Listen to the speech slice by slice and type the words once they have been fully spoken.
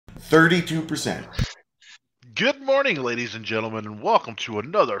32%. Good morning, ladies and gentlemen, and welcome to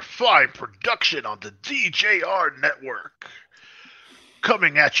another fine production on the DJR Network.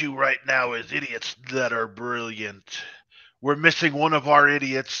 Coming at you right now is Idiots That Are Brilliant. We're missing one of our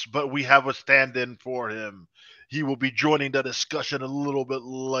idiots, but we have a stand in for him. He will be joining the discussion a little bit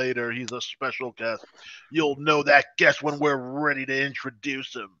later. He's a special guest. You'll know that guest when we're ready to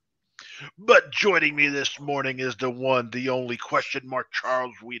introduce him. But joining me this morning is the one, the only question mark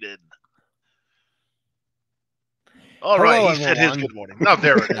Charles Whedon. All Hello, right, he said his everyone. good morning. Now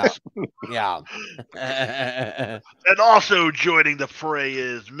there it is. Yeah. And also joining the fray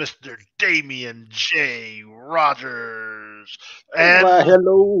is Mr. Damian J. Rogers. And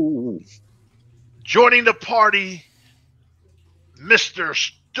hello. joining the party, Mr.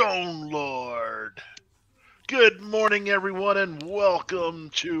 Stone Lord. Good morning, everyone, and welcome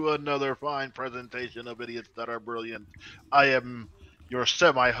to another fine presentation of Idiots That Are Brilliant. I am your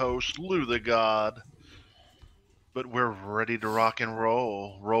semi-host, Lou the God. But we're ready to rock and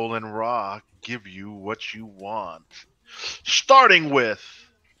roll and rock, give you what you want. Starting with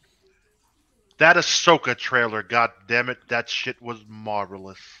that Ahsoka trailer. God damn it, that shit was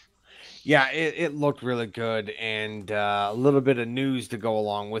marvelous. Yeah, it looked really good, and a little bit of news to go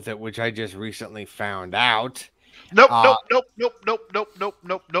along with it, which I just recently found out. Nope.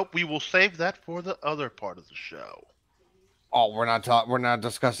 We will save that for the other part of the show. Oh, we're not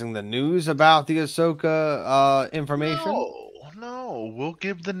discussing the news about the Ahsoka information. No, we'll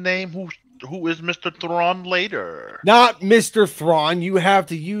give the name who is Mr. Thrawn later. Not Mr. Thrawn. You have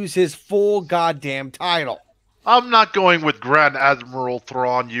to use his full goddamn title. I'm not going with Grand Admiral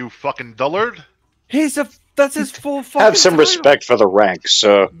Thrawn, you fucking dullard. That's his full fucking Have some title. respect for the ranks.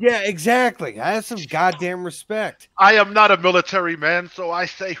 Yeah, exactly. Have some goddamn respect. I am not a military man, so I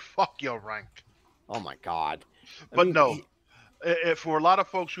say fuck your rank. Oh my god. For a lot of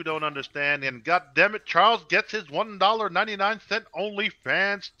folks who don't understand, and God damn it, Charles gets his $1.99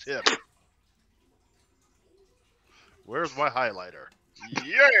 OnlyFans tip. Where's my highlighter?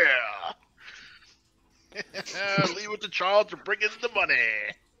 Yeah! Leave it to Charles to bring in the money.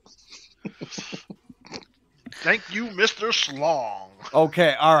 Thank you, Mr. Slong.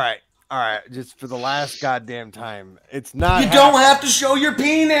 Okay, all right. Just for the last goddamn time. It's not. You don't have to show your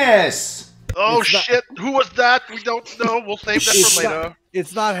penis! Oh shit! Who was that? We don't know. We'll save that for later.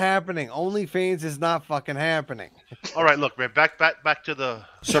 It's not happening. OnlyFans is not fucking happening. All right, look, man. Back to the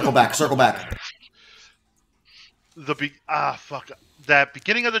Circle back. Fuck. That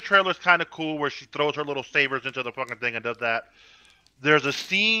beginning of the trailer is kind of cool, where she throws her little sabers into the fucking thing and does that. There's a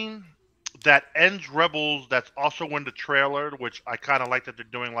scene that ends Rebels that's also in the trailer, which I kind of like that they're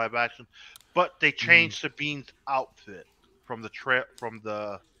doing live action, but they changed Sabine's outfit from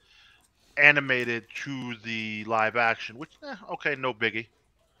the animated to the live action, which okay, no biggie.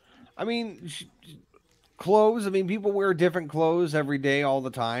 I mean, clothes. I mean, people wear different clothes every day, all the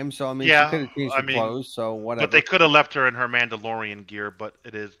time. So I mean, Yeah, she could have changed her clothes. So whatever. But they could have left her in her Mandalorian gear, but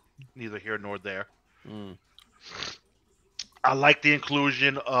it is neither here nor there. I like the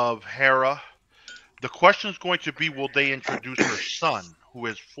inclusion of Hera. The question is going to be, will they introduce her son, who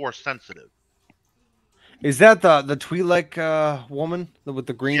is Force sensitive? Is that the Twi'lek woman with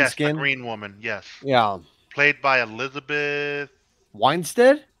the green skin? Yes, the green woman. Yes. Yeah. Played by Elizabeth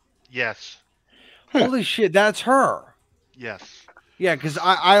Winstead. Yes. Holy shit, that's her. Yes. Yeah, because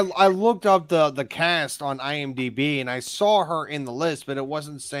I looked up the cast on IMDb and I saw her in the list, but it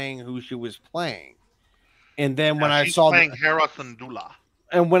wasn't saying who she was playing. And then when I saw playing Hera Syndulla.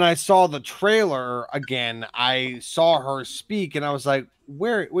 And when I saw the trailer again, I saw her speak, and I was like,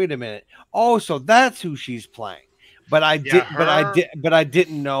 "Wait a minute! Oh, so that's who she's playing." But I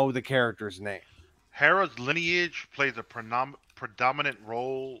didn't know the character's name. Hera's lineage plays a predominant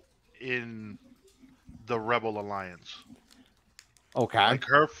role in the Rebel Alliance. Okay. Like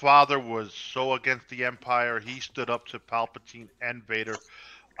her father was so against the Empire, he stood up to Palpatine and Vader.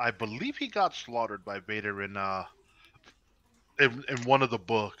 I believe he got slaughtered by Vader in one of the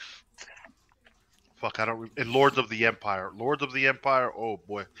books. Fuck, I don't. In Lords of the Empire. Oh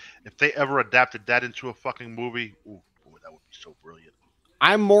boy, if they ever adapted that into a fucking movie, ooh, boy, that would be so brilliant.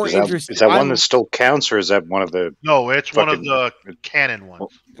 I'm more interested. Is that one that still counts, or is that one of the? No, it's one of the canon ones.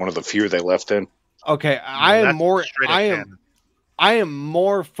 One of the few they left in. Okay, I am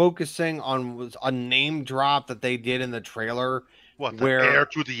more focusing on a name drop that they did in the trailer. What, the heir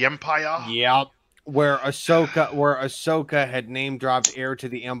to the Empire? Yeah, where Ahsoka had name dropped heir to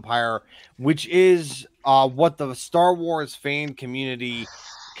the Empire, which is what the Star Wars fan community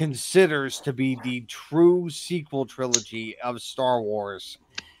considers to be the true sequel trilogy of Star Wars,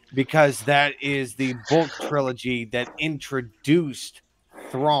 because that is the book trilogy that introduced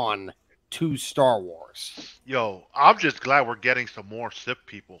Thrawn to Star Wars. Yo, I'm just glad we're getting some more Sith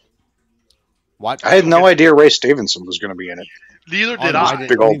people. What? I had no idea Ray Stevenson was going to be in it. Neither Oh, did no, I.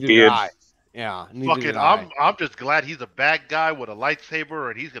 Big old neither did beard. I. Yeah, neither Fucking, did I. I'm just glad he's a bad guy with a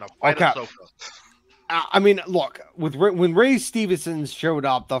lightsaber and he's gonna fight Okay. Ahsoka. I mean, look, when Ray Stevenson showed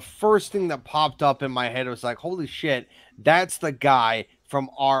up, the first thing that popped up in my head was like, holy shit, that's the guy from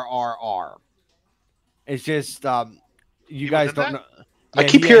RRR. It's just, you He guys was in don't that? know. I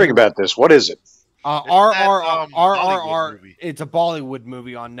keep hearing about this. What is it? RRR, Bollywood movie. it's a Bollywood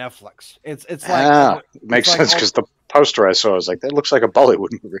movie on Netflix. It's like, It makes like sense because the poster I saw was like, that looks like a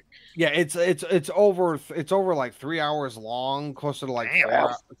Bollywood movie. yeah, it's over like 3 hours long, closer to like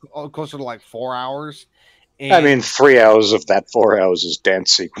Damn. closer to like 4 hours. I mean, And 3 hours of that 4 hours is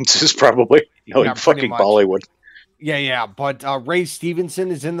dance sequences, probably. No, Yeah, like pretty fucking much. Bollywood. yeah, but Ray Stevenson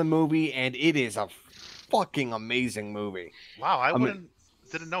is in the movie, and it is a fucking amazing movie. Wow, I mean-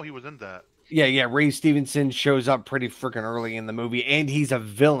 didn't know he was in that. Yeah, Ray Stevenson shows up pretty freaking early in the movie, and he's a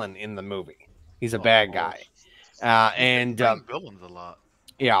villain in the movie. He's a bad guy. And villains a lot.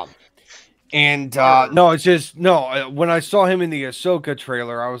 yeah. And Sure. no, it's just when I saw him in the Ahsoka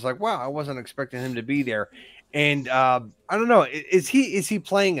trailer, I was like, wow, I wasn't expecting him to be there. And I don't know, is he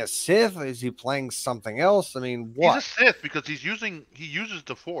playing a Sith? Is he playing something else? I mean, what? He's a Sith because he uses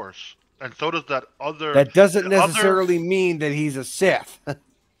the Force, and so does that other. That doesn't the other- necessarily mean that he's a Sith.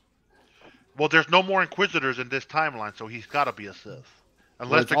 Well, there's no more Inquisitors in this timeline, so he's got to be a Sith,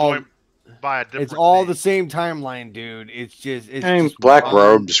 unless it's they're all- going by a different. It's all name. the same timeline, dude. It's just Black one-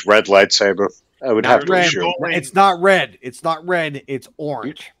 robes, red lightsaber. I would Not have to red. assume. It's not red. It's not red. It's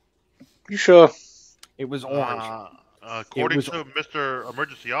orange. You sure? It was orange. According was- to Mr.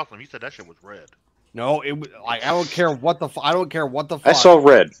 Emergency Awesome, he said that shit was red. No, it was like I don't care what the I don't care what the fuck. I saw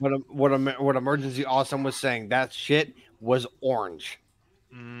red. What Emergency Awesome was saying. That shit was orange.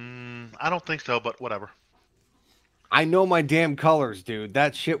 I don't think so, but whatever. I know my damn colors, dude.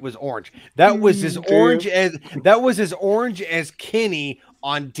 That shit was orange. That was as orange as Kenny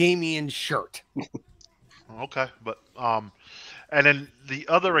on Damien's shirt. Okay, but and then the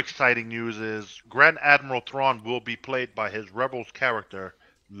other exciting news is Grand Admiral Thrawn will be played by his Rebels character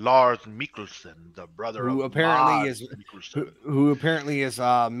Lars Mikkelsen, the brother Who of apparently Mads is- Mikkelsen. Who apparently is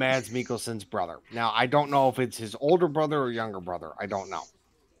Mads Mikkelsen's brother. Now I don't know if it's his older brother or younger brother. I don't know.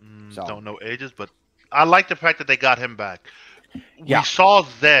 So- Don't know ages, but I like the fact that they got him back. Yeah. We saw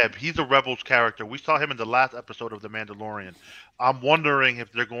Zeb. He's a Rebels character. We saw him in the last episode of The Mandalorian. I'm wondering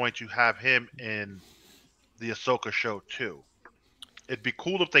if they're going to have him in the Ahsoka show too. It'd be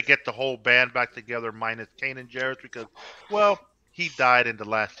cool if they get the whole band back together minus Kanan Jarrus because, well, he died in the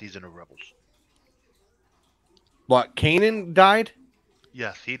last season of Rebels. What? Kanan died?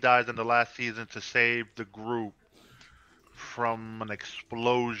 Yes, he dies in the last season to save the group from an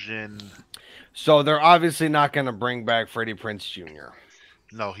explosion. So they're obviously not going to bring back Freddie Prinze Jr.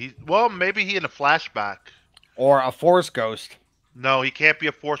 No, maybe he in a flashback. or a Force Ghost. No, he can't be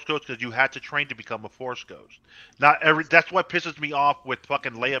a Force Ghost because you had to train to become a Force Ghost. That's what pisses me off with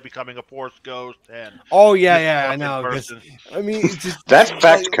fucking Leia becoming a Force Ghost and. Oh this yeah, I fucking know. 'cause- person. I mean, it's just That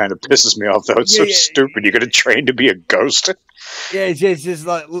fact kind of pisses me off, though. It's so Yeah, yeah. stupid. You're going to train to be a ghost. yeah, it's just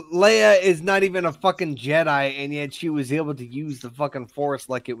like Leia is not even a fucking Jedi, and yet she was able to use the fucking Force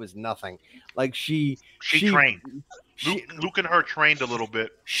like it was nothing. Like She trained. Luke and her trained a little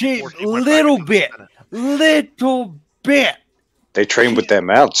bit. She before she went back little into the bit, Senate. little bit. They train with their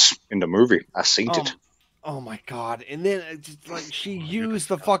mouths in the movie. I seen it. Oh my god! And then it's just like she used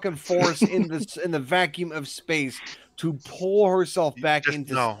the fucking Force in the vacuum of space to pull herself back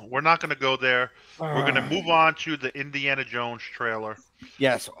into. No, we're not going to go there. We're going to move on to the Indiana Jones trailer.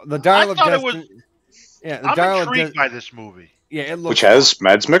 Yes, the Dial of thought it Destiny. Yeah, the I'm Dial of intrigued Destiny. by this movie. Yeah, it looks. Which has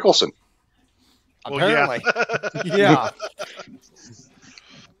Mads Mikkelsen. apparently. Well, Yeah,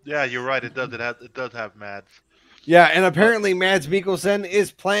 yeah, you're right. It does. It does have Mads. yeah, and apparently Mads Mikkelsen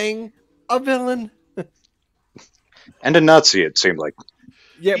is playing a villain. And a Nazi, it seemed like.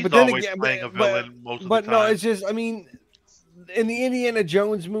 Yeah, He's but then always again, playing a villain most of but the no, time. it's just I mean, in the Indiana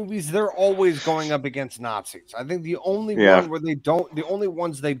Jones movies, they're always going up against Nazis. I think the only Yeah. one where the only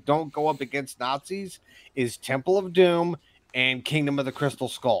ones they don't go up against Nazis is Temple of Doom and Kingdom of the Crystal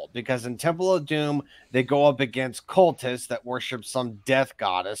Skull. Because in Temple of Doom, they go up against cultists that worship some death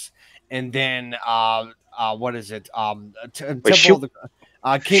goddess, and then what is it? Temple she- of the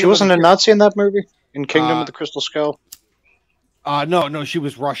She Kingdom wasn't of a Nazi in that movie? In Kingdom Uh, of the Crystal Skull? no, she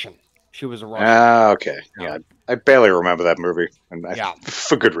was Russian. She was a Russian. Ah, okay. Yeah, I barely remember that movie. And Yeah.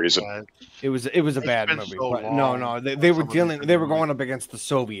 for good reason. It was a It's bad been movie. so But long no, they were some of these dealing. They were movies. going up against the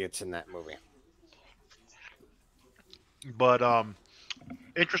Soviets in that movie. But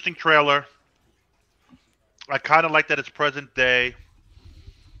Interesting trailer. I kind of like that it's present day.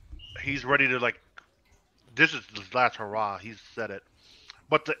 He's ready to like. This is his last hurrah. He's said it.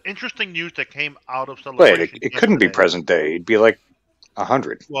 But the interesting news that came out of Wait, Celebration it couldn't be yesterday- present day. It'd be like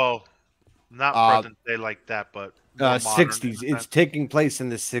 100. Well, not present day like that, but more modern in a 60s. It's sense. taking place in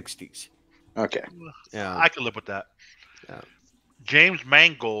the 60s. Okay. Yeah. I can live with that. Yeah. James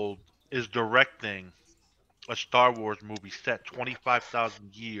Mangold is directing a Star Wars movie set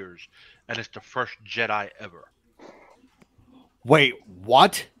 25,000 years, and it's the first Jedi ever. Wait,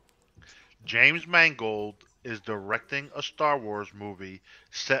 what? James Mangold is directing a Star Wars movie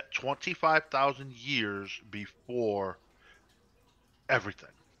set 25,000 years before everything.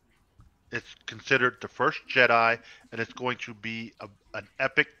 It's considered the first Jedi, and it's going to be an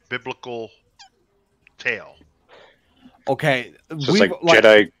epic biblical tale. Okay. So it's like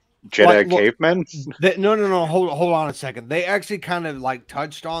Jedi look, cavemen? No. Hold on a second. They actually kind of like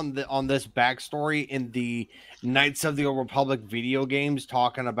touched on this backstory in the Knights of the Old Republic video games,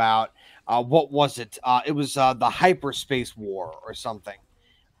 talking about what was it? It was the hyperspace war or something.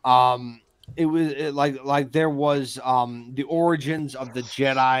 It was like there was the origins of the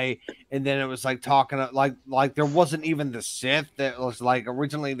Jedi, and then it was like talking like there wasn't even the Sith. That was like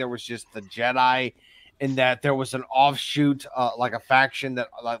originally there was just the Jedi, and that there was an offshoot like a faction that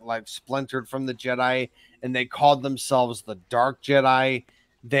like splintered from the Jedi, and they called themselves the Dark Jedi.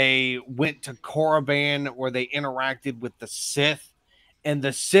 They went to Korriban where they interacted with the Sith, and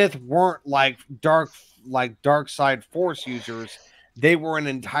the Sith weren't like dark side Force users. They were an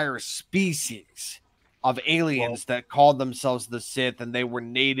entire species of aliens that called themselves the Sith, and they were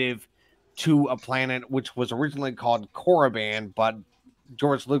native to a planet which was originally called Korriban, but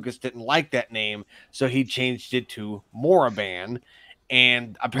George Lucas didn't like that name, so he changed it to Moraban.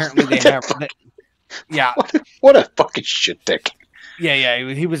 And apparently they have, yeah. What a fucking shit dick. Yeah,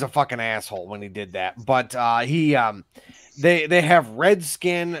 he was a fucking asshole when he did that. But they have red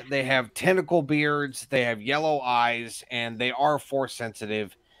skin, they have tentacle beards, they have yellow eyes, and they are Force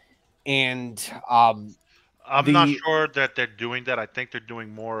sensitive. And I'm not sure that they're doing that. I think they're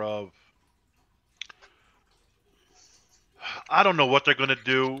doing more of. I don't know what they're gonna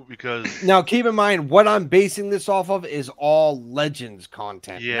do because now keep in mind what I'm basing this off of is all Legends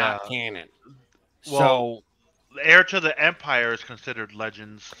content, not canon. Well, Heir to the Empire is considered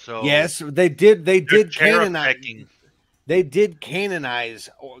Legends. So yes, they did canonize. They did canonize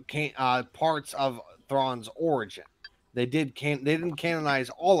parts of Thrawn's origin. They didn't canonize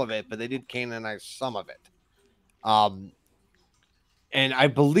all of it, but they did canonize some of it. And I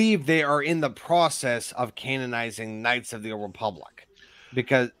believe they are in the process of canonizing Knights of the Old Republic,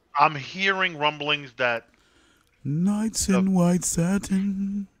 because I'm hearing rumblings that Knights in white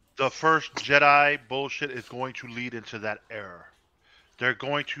satin. The first Jedi bullshit is going to lead into that era. They're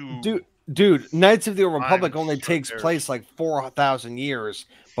going to Dude, Knights of the Old Republic only takes place like 4,000 years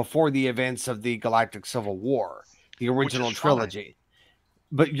before the events of the Galactic Civil War, the original trilogy.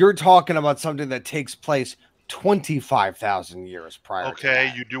 But you're talking about something that takes place 25,000 years prior.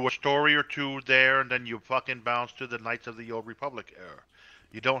 Okay, you do a story or two there, and then you fucking bounce to the Knights of the Old Republic era.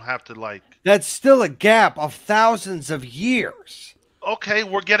 You don't have to like. That's still a gap of thousands of years. Okay,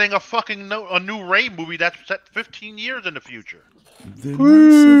 we're getting a new Rey movie that's set 15 years in the future.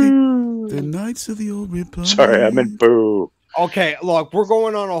 The Knights of the Old Republic. Sorry, I meant boo. Okay, look, we're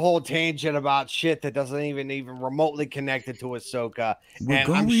going on a whole tangent about shit that doesn't even remotely connected to Ahsoka. We're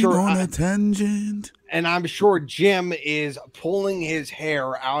going on a tangent. And I'm sure Jim is pulling his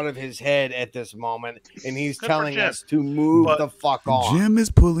hair out of his head at this moment, and he's telling us to move the fuck on. Jim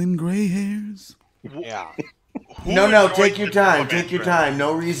is pulling gray hairs. Yeah. No, take your time. Take your time.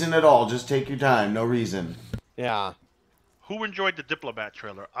 No reason at all. Just take your time. No reason. Yeah. Who enjoyed the Diplomat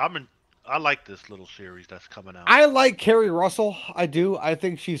trailer? I like this little series that's coming out. I like Carrie Russell. I do. I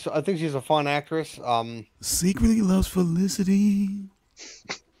think she's a fun actress. Secretly loves Felicity.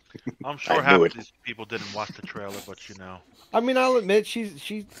 I'm sure half of these people didn't watch the trailer, but you know. I mean, I'll admit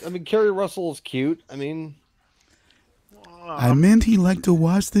Carrie Russell is cute. I mean, I meant he liked to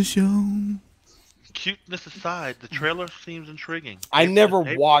watch the show. Cuteness aside, the trailer seems intriguing. I never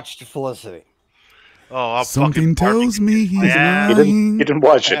watched Felicity. Oh, something tells me he's lying. He didn't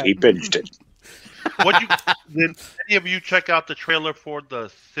watch it. He binged it. Did any of you check out the trailer for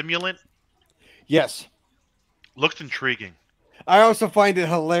the Simulant? Yes. Looks intriguing. I also find it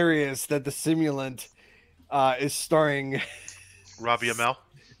hilarious that the Simulant is starring Robbie Amell.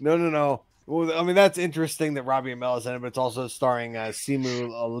 No. Well, I mean, that's interesting that Robbie Amell is in it, but it's also starring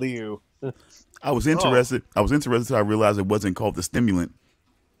Simu Liu. I was interested. I was interested until I realized it wasn't called the Stimulant.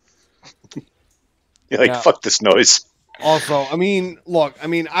 You're like, fuck this noise. Also, I mean, look, I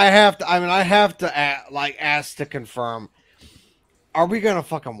mean, I have to ask to confirm. Are we gonna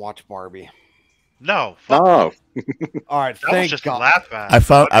fucking watch Barbie? No, fuck No, All right, that was thank just a God. laugh at. I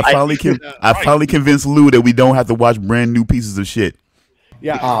Right. finally convinced Lou that we don't have to watch brand new pieces of shit.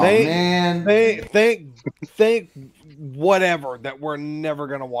 Yeah, Oh man. thank whatever that we're never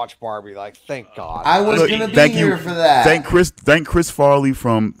gonna watch Barbie. Like, thank God. I was Look, gonna be thank here you. for that. Thank Chris Farley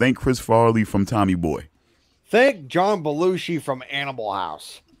from Tommy Boy. Thank John Belushi from Animal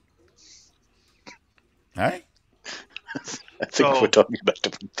House. All right. I think So- we're talking about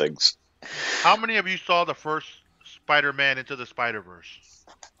different things. How many of you saw the first Spider-Man Into the Spider-Verse?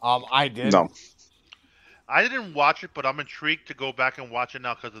 I did. No, I didn't watch it, but I'm intrigued to go back and watch it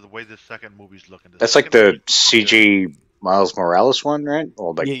now because of the way this second movie's looking. that's like the CG Miles Morales one, right?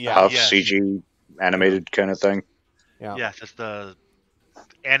 Or like Yeah, half yes. CG animated kind of thing. Yeah. Yes, it's the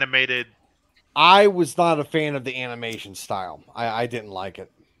animated, I was not a fan of the animation style. I didn't like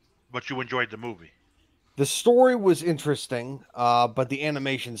it. but you enjoyed the movie. The story was interesting, but the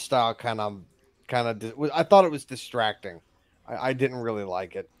animation style kind of, I thought it was distracting. I didn't really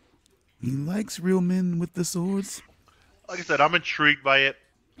like it. He likes real men with the swords. Like I said, I'm intrigued by it.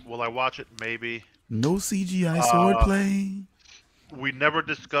 Will I watch it? Maybe. No CGI swordplay. We never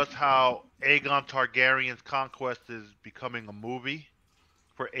discussed how Aegon Targaryen's conquest is becoming a movie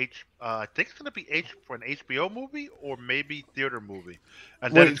for I think it's going to be for an HBO movie or maybe theater movie,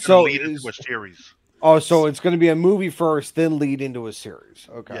 and then Wait, it's going so to lead into a series. Oh, so it's going to be a movie first, then lead into a series.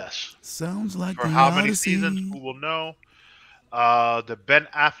 Okay. Yes. Sounds like For the how many Odyssey. seasons? Who will know? The Ben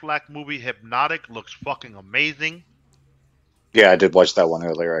Affleck movie Hypnotic looks fucking amazing. Yeah, I did watch that one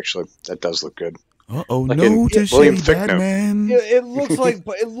earlier. Actually, that does look good. Uh-oh, Like no in to William shitty Fichtner. Batman. It looks like,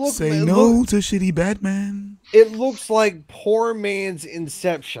 but it looks. Say it no look- to shitty Batman. It looks like poor man's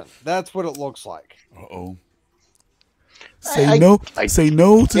Inception. That's what it looks like. Uh-oh. Say no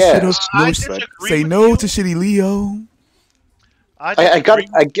to Yes. I no, disagree say with no you. to shitty Leo. I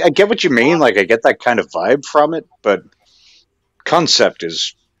get what you mean. Like I get that kind of vibe from it, but concept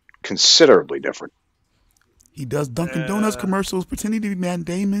is considerably different. He does Dunkin' Donuts commercials pretending to be Matt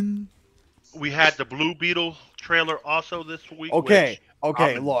Damon. We had the Blue Beetle trailer also this week. Okay. which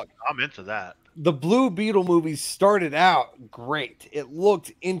Okay. I'm, Look, I'm into that. the Blue Beetle movie started out great. It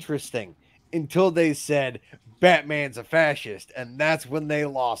looked interesting until they said Batman's a fascist, and that's when they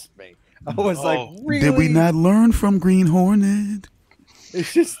lost me. I was like, really? Did we not learn from Green Hornet?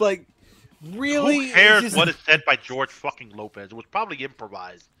 It's just like, really? Who cares It's just- what is said by George fucking Lopez? It was probably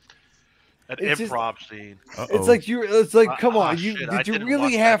improvised. An It's just- improv scene. It's like it's like, come on, shit, I did you didn't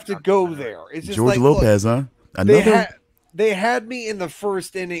really watch have that to go documentary. there? It's just George like, look, Lopez, huh? Another. they had me in the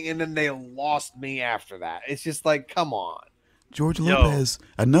first inning, and then they lost me after that. It's just like, come on. George Yo. Lopez,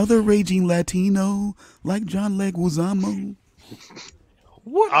 another raging Latino like John Leguizamo.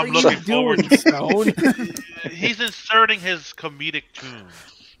 What I'm are looking you forward doing, to- Stone? He's inserting his comedic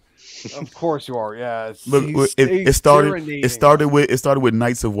tunes. Of course you are. Yeah. Look, he's it started serenading. with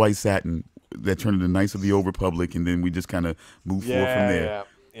Knights of White Satin that turned into Knights of the Old Republic, and then we just kind of moved forward from there.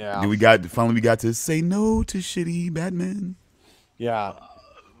 Yeah. Then we got to say no to shitty Batman. Yeah.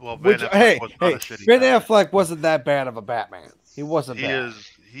 Well, Ben Which, Affleck hey, was not a shitty Ben Batman. Affleck wasn't that bad of a Batman. He wasn't bad.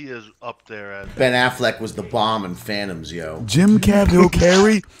 He is up there as Ben Affleck was the bomb in Phantoms, yo. Jim Cavill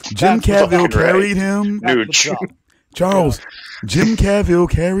carried fucking right. him. That's Nuge. what's up. Charles, Jim Cavill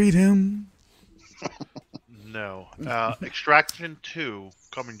carried him. no. Extraction 2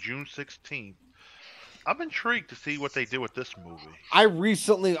 coming June 16th. I'm intrigued to see what they do with this movie.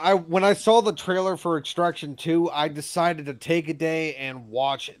 When I saw the trailer for Extraction 2, I decided to take a day and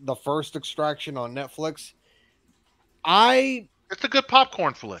watch the first Extraction on Netflix. It's a good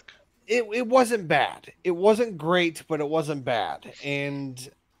popcorn flick. It wasn't bad. It wasn't great, but it wasn't bad. And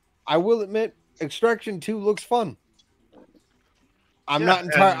I will admit, Extraction 2 looks fun. I'm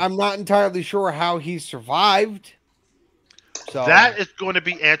not entirely sure how he survived. So That is going to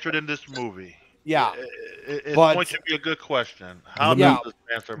be answered in this movie. yeah. It's But- going to be a good question. How Yeah, does this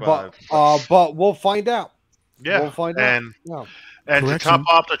man survive? But we'll find out. yeah, We'll find out. and Yeah. and to Correction. top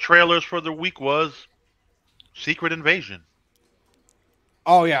off the trailers for the week was Secret Invasion.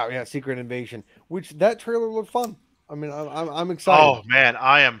 Oh yeah, Secret Invasion. Which that trailer looked fun. I mean, I'm excited. Oh man,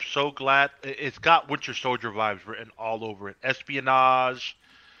 I am so glad. It's got Winter Soldier vibes written all over it. Espionage,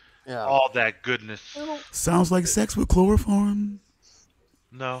 yeah. all that goodness. Sounds like sex with chloroform.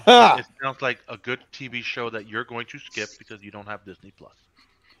 No, Ha! it sounds like a good TV show that you're going to skip because you don't have Disney Plus.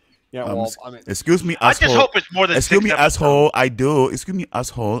 Yeah. Um, Well, I mean, Excuse me, I just asshole. hope it's more than Excuse 6 me, episodes. asshole. I do. Excuse me,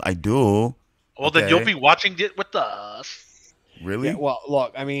 asshole. I do. Well, then you'll Okay. be watching it with us. Really? yeah, well,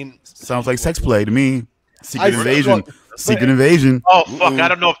 look. I mean, Sounds like sex play to me. Secret Invasion. Secret Invasion. Oh fuck! I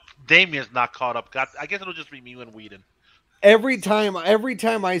don't know if Damien's not caught up. I guess it'll just be me and Whedon. Every time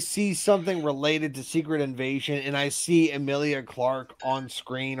I see something related to Secret Invasion and I see Emilia Clarke on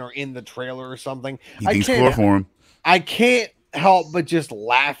screen or in the trailer or something, He thinks chloroform. I can't help but just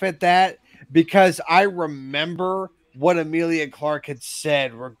laugh at that because I remember what Emilia Clarke had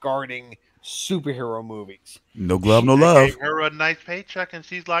said regarding superhero movies. No glove, no love. Gave her a nice paycheck, and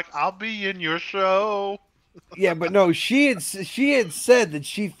she's like, "I'll be in your show." Yeah, but no, she had said that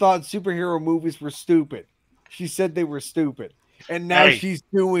she thought superhero movies were stupid. She said they were stupid, and now she's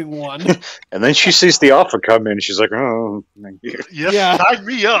doing one. And then she sees the offer come in, and she's like, "Oh, thank you." Yes, sign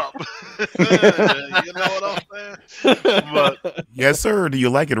me up. You know what I'm saying? But Yes, sir. Do you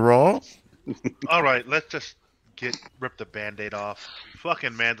like it raw? all right, let's just rip the Band-Aid off.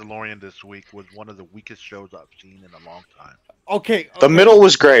 Fucking Mandalorian this week was one of the weakest shows I've seen in a long time. Okay. The middle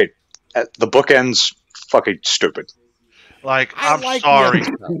was great. The bookends, fucking stupid. Like, I'm like sorry.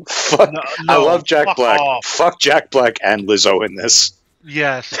 Fuck, No, I love Jack Black. off. Fuck Jack Black and Lizzo in this.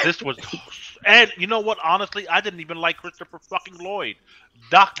 Yes, this was, and you know what? Honestly, I didn't even like Christopher fucking Lloyd.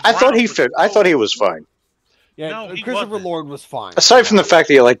 Doc. I thought Brown he was fit. so- I thought he was fine. Yeah, No, he Christopher wasn't. Lloyd was fine. Aside from the fact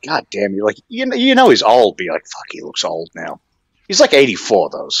that you're like, God damn, you're like, you know he's old. Be like, fuck, he looks old now. He's like 84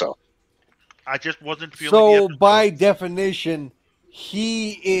 though, so. I just wasn't feeling. So the episode. by definition,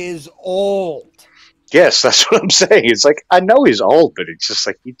 he is old. Yes, that's what I'm saying. It's like, I know he's old, but it's just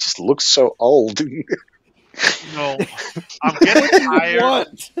like, he just looks so old. No, I'm getting tired.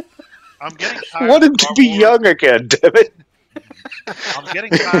 What? I'm getting I tired. want of him to Star be Wars. young again, damn it. I'm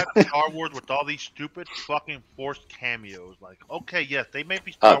getting tired of Star Wars with all these stupid fucking forced cameos. Like, okay, yes, they may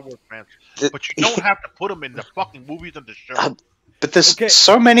be Star Wars fans, but you don't have to put them in the fucking movies and the show. But there's Okay.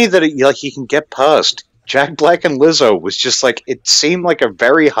 so many that like you can get past. Jack Black and Lizzo was just like, it seemed like a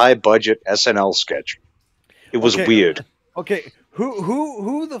very high budget SNL sketch. It was Okay. weird. Okay,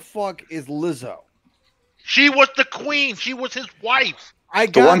 who the fuck is Lizzo? She was the queen. She was his wife. I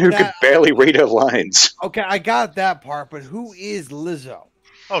The got one who that. could barely read her lines. Okay, I got that part, but who is Lizzo?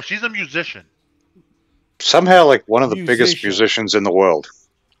 Oh, she's a musician. Somehow, like one of the biggest Musician. musicians in the world.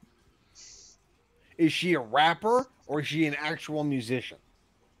 Is she a rapper or is she an actual musician?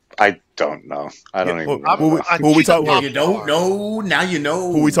 I don't know. I don't Yeah, even well, know. who we talking Well, about? you don't know. Now you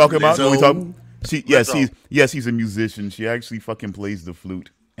know. Who we talking about? Who we Lizzo. talking? Lizzo. She's a musician. She actually fucking plays the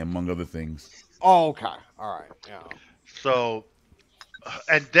flute, among other things. Oh, okay. All right. Yeah. So,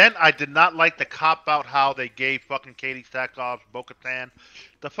 and then I did not like the cop out how they gave fucking Katie Sackhoff's Bo-Katan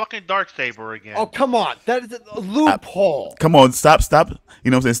the fucking Darksaber again. Oh, come on. That is a loophole. Come on, stop.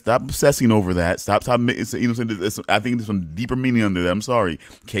 You know what I'm saying? Stop obsessing over that. Stop. You know what I'm saying? I think there's some deeper meaning under that. I'm sorry.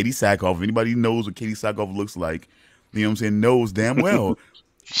 Katie Sackhoff, if anybody knows what Katie Sackhoff looks like, you know what I'm saying, knows damn well.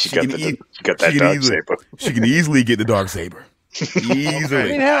 She got that she can dark easily- saber. She can easily get the Darksaber. Easily. I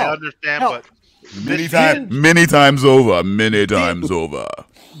mean, hell, I understand, hell. but Many times over. Many times over.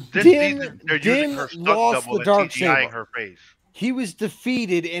 this Din- season they're using her Din stunt lost double the and CGIing Darksaber. her face. He was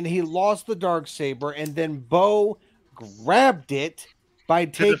defeated and he lost the Darksaber, and then Bo grabbed it by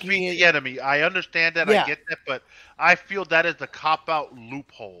To taking defeat it. the enemy. I understand that. Yeah. I get that, but I feel that is the cop out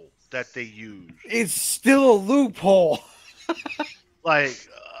loophole that they use. It's still a loophole. Like,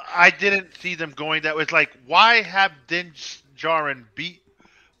 I didn't see them going that way. It's like, why have Din Djarin beat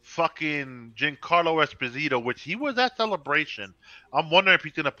fucking Giancarlo Esposito, which he was at Celebration? I'm wondering if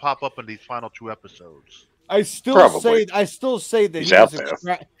he's going to pop up in these final 2 episodes. I still Probably. say that He's he out was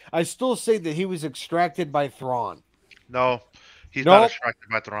there. I still say that he was extracted by Thrawn. No, he's Nope. not distracted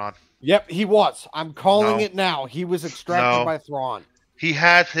by Thrawn. Yep, he was. I'm calling No. it now. He was extracted No. by Thrawn. He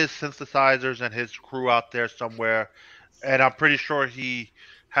has his synthesizers and his crew out there somewhere, and I'm pretty sure he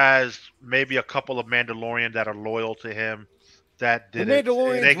has maybe a couple of Mandalorian that are loyal to him. That The did it. It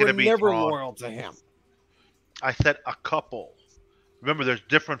Mandalorians ain't were gonna be never Thrawn. loyal to him. I said a couple. Remember, there's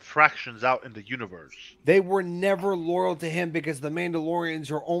different fractions out in the universe. They were never loyal to him because the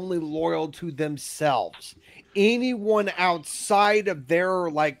Mandalorians are only loyal to themselves. Anyone outside of their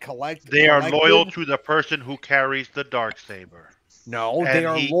collective, They are loyal to the person who carries the Darksaber. No, and they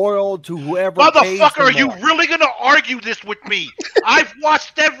are he- loyal to whoever. pays Motherfucker, them are you more. really gonna argue this with me? I've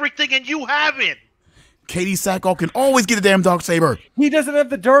watched everything and you haven't. Katie Sackhoff can always get a damn Darksaber. He doesn't have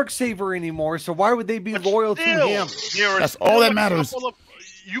the Darksaber anymore, so why would they be But loyal still, to him? there are That's still all that a matters. couple of-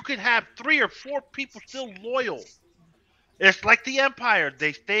 you can have 3 or 4 people still loyal. It's like the Empire.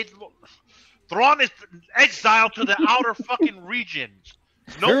 They stayed. Thrawn is exiled to the outer fucking regions.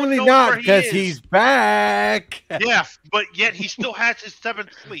 No one Clearly knows not, where he because is. he's back. Yeah, but yet he still has his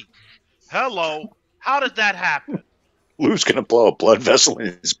 7th fleet. Hello, how does that happen? Lou's gonna blow a blood vessel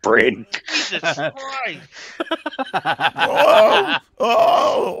in his brain. Jesus Christ!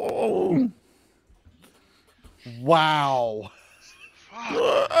 Oh. Wow.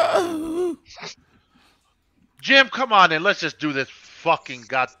 Jim, come on in. Let's just do this fucking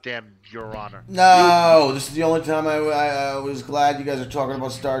goddamn Your Honor. No, this is the only time I was glad you guys are talking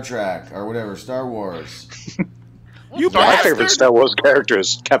about Star Trek or whatever, Star Wars. You My bastard. favorite Star Wars character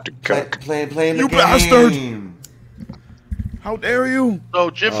is Captain Kirk. Playing the You game. bastard. How dare you? So,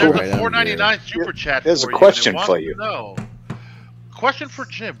 Jim, Oh, there's right, a I'm $4.99 super chat There's for a you. question They want for to you. know. Question for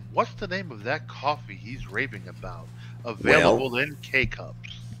Jim. What's the name of that coffee he's raving about? Available in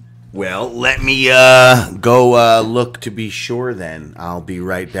K-Cups. Well, let me go look to be sure then. I'll be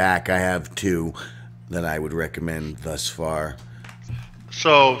right back. I have 2 that I would recommend thus far.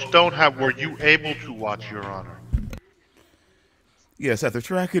 So, were you able to watch Your Honor? Yes, after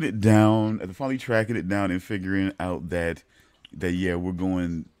finally tracking it down and figuring out that yeah, we're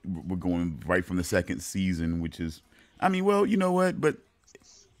going right from the second season, which is, I mean, well, you know what? But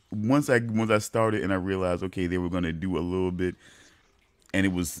once I started and I realized, okay, they were going to do a little bit, and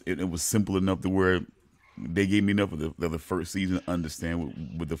it was simple enough to where they gave me enough of the first season to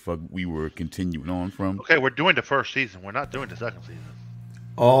understand what the fuck we were continuing on from. Okay, we're doing the first season. We're not doing the second season.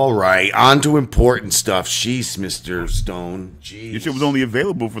 All right, on to important stuff. Jeez, Mr. Stone. Jeez. Your shit was only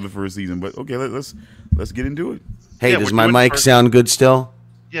available for the first season, but okay, let's get into it. Hey, Yeah, does we're my doing mic first- sound good still?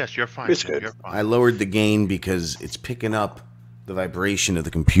 Yes, you're fine. It's Jim, good. You're fine. I lowered the gain because it's picking up the vibration of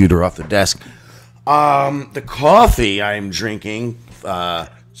the computer off the desk. The coffee I'm drinking,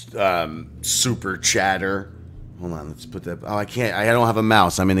 Super Chatter. Hold on, let's put that. Oh, I can't. I don't have a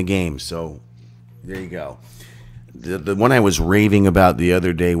mouse. I'm in a game, so there you go. The one I was raving about the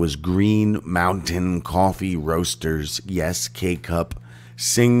other day was Green Mountain Coffee Roasters. Yes, K-Cup.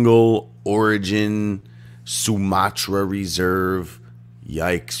 Single origin, Sumatra Reserve.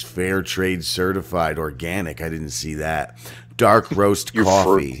 Yikes, fair trade certified, organic. I didn't see that. Dark roast You're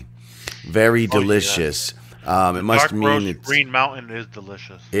coffee. Very yeah. delicious. It must Dark mean roast it's... Green Mountain is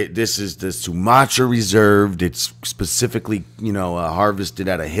delicious. This is the Sumatra Reserved. It's specifically, harvested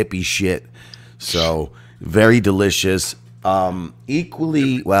out of hippie shit. So, very delicious.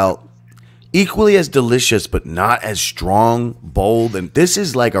 Equally as delicious, but not as strong, bold. And this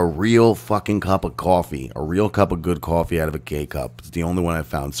is like a real fucking cup of coffee. A real cup of good coffee out of a K-Cup. It's the only one I've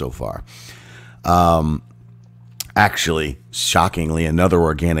found so far. Actually, shockingly, another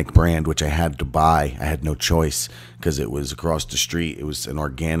organic brand, which I had to buy. I had no choice because it was across the street. It was an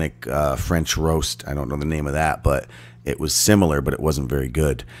organic French roast. I don't know the name of that, but it was similar, but it wasn't very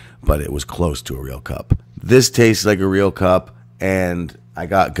good. But it was close to a real cup. This tastes like a real cup, and I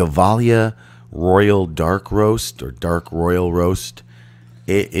got Gavalia Royal Dark Roast or Dark Royal Roast.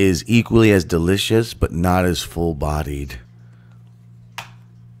 It is equally as delicious, but not as full-bodied.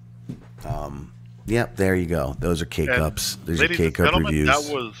 Yep, there you go. Those are K-Cups. Those are Ladies and K-Cup gentlemen, reviews.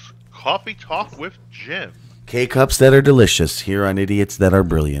 that was Coffee Talk with Jim. K-Cups that are delicious here on Idiots That Are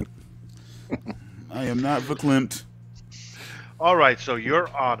Brilliant. I am not verklempt. All right, so Your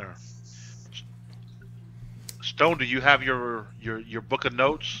Honor. Stone, do you have your book of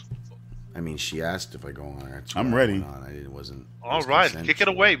notes? I mean, she asked if I go on. That's I'm why I ready. went on. It wasn't. All right, kick it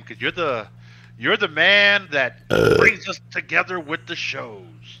away because you're the man that brings us together with the shows.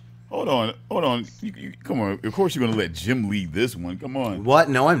 Hold on. You, come on. Of course you're gonna let Jim lead this one. Come on. What?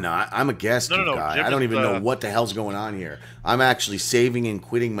 No, I'm not. I'm a guest, No, you guy. Jim I don't is, even know what the hell's going on here. I'm actually saving and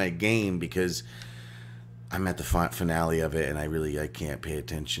quitting my game because I'm at the finale of it, and I can't pay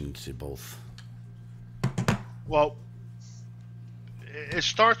attention to both. Well, it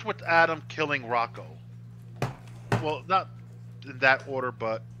starts with Adam killing Rocco. Well, not in that order,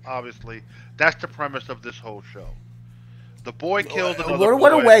 but obviously that's the premise of this whole show. The boy kills another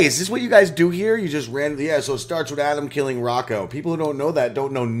What boy. a way. Is this what you guys do here? You just randomly... Yeah, so it starts with Adam killing Rocco. People who don't know that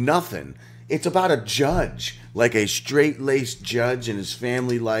don't know nothing. It's about a judge, like a straight-laced judge in his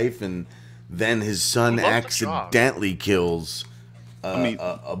family life, and then his son Who loves the accidentally kills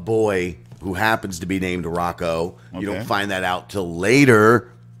a boy who happens to be named Rocco. You don't Okay. find that out till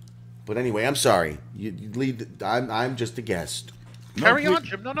later. But anyway, I'm sorry. You lead. I'm just a guest. Carry on,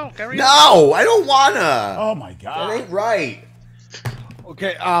 Jim. No, carry on. No, I don't wanna. Oh my That God. ain't right.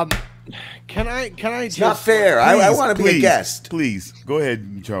 Okay. Can I? It's not fair. I want to be a guest. Please go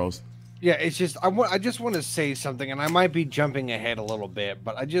ahead, Charles. Yeah, it's just I just want to say something, and I might be jumping ahead a little bit,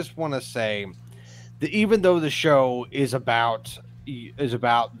 but I just want to say that even though the show is about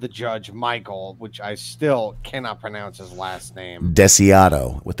the judge Michael, which I still cannot pronounce his last name.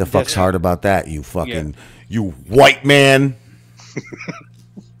 Desiato. What the fuck's Desi- hard about that? You fucking you white man.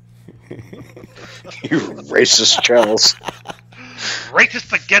 You racist Charles.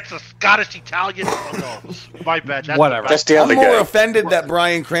 Racist against the Scottish Italian. Oh no, my bad. Whatever. That's the I'm other more guy. offended that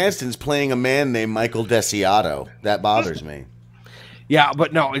Bryan Cranston's playing a man named Michael Desiato. That bothers me. Yeah,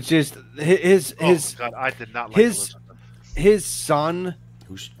 but no, it's just his God, I did not like his Elizabeth. his son.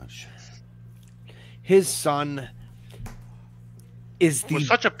 Oh, shit. His son is Was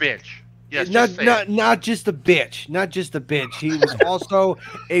such a bitch. Yes, not just a bitch. Not just a bitch. He was also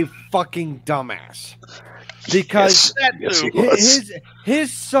a fucking dumbass. Because Yes, he was.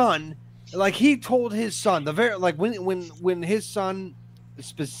 his son, like he told his son, when his son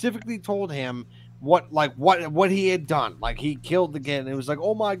specifically told him what he had done, like he killed the kid, and it was like,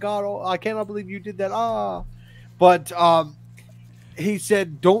 oh my god, I cannot believe you did that. But he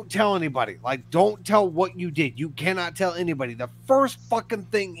said, don't tell anybody. Like, don't tell what you did. You cannot tell anybody. The first fucking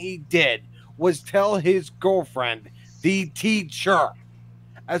thing he did was tell his girlfriend, the teacher.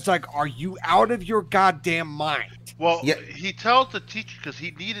 It's like, are you out of your goddamn mind? Well, Yeah. he tells the teacher because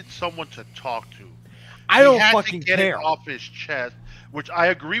he needed someone to talk to. I don't He had fucking to get care. it off his chest, which I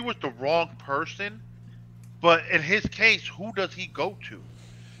agree was the wrong person. But in his case, who does he go to?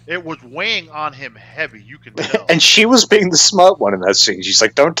 It was weighing on him heavy. You can tell. And she was being the smart one in that scene. She's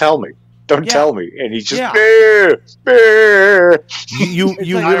like, "Don't tell me, don't Yeah. tell me," and he's just, Yeah. "Bear." You It's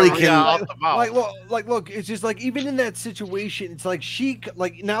really like- can. Look, it's just like, even in that situation, it's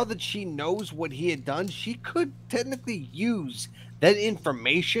like now that she knows what he had done, she could technically use that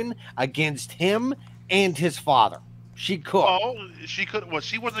information against him and his father. She could. Oh, she could. Well,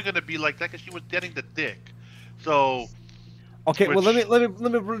 she wasn't going to be like that because she was getting the dick. So Okay, well, which- let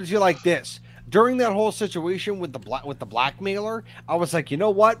me put it to you like this. During that whole situation with the blackmailer, I was like, you know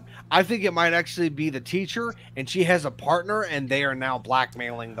what? I think it might actually be the teacher, and she has a partner, and they are now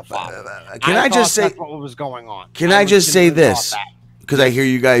blackmailing the father. Can I just say? that's what was going on? Can I just say legitimately this? thought that. Because I hear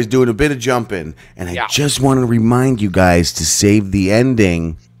you guys doing a bit of jumping, and I Yeah. just want to remind you guys to save the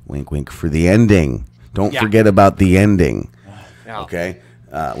ending. Wink, wink for the ending. Don't Yeah. forget about the ending. Yeah. Okay,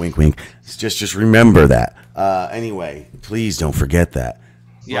 wink, wink. Just remember that. Anyway, please don't forget that.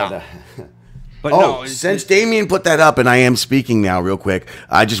 Yeah. But, But oh, no, it's- since Damien put that up, and I am speaking now, real quick,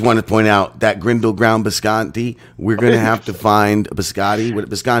 I just want to point out that Grindle Ground Bisconti. We're gonna have to find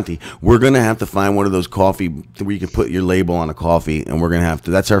Bisconti. We're gonna have to find one of those coffee where you can put your label on a coffee, and we're gonna have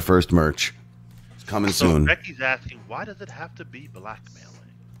to. That's our first merch. It's coming So soon. Becky's asking, why does it have to be blackmailing?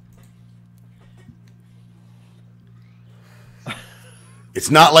 It's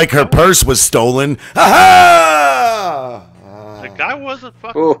not like her purse was stolen. Ha The ha! guy wasn't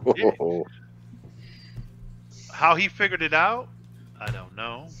fucking dick. Oh, How he figured it out, I don't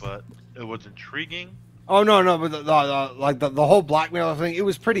know, but it was intriguing. Oh no, but the whole blackmailer thing, it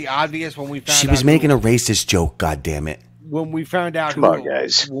was pretty obvious when we found She out was making a racist joke. God damn it! when we found out Come on,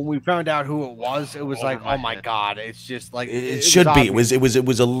 guys. when we found out who it was, it was Over like, my oh my head. god, it's just like It should be. It obvious.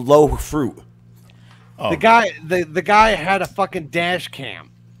 was a low fruit. Oh, The guy had a fucking dash cam.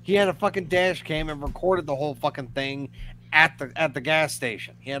 He had a fucking dash cam and recorded the whole fucking thing at the gas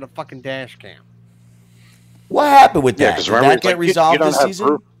station. He had a fucking dash cam. What happened with yeah, that? because Did remember, that it's get like, you resolved don't this have season?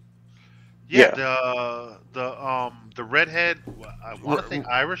 proof. Yeah, the redhead, I want to say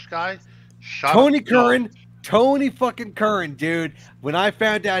Irish guy, shot Tony him. Curran, Tony fucking Curran, dude. When I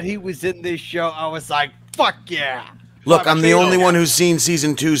found out he was in this show, I was like, fuck yeah. Look, Fuck I'm the yeah. only one who's seen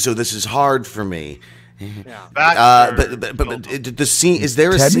season 2, so this is hard for me. Yeah. But the scene, is there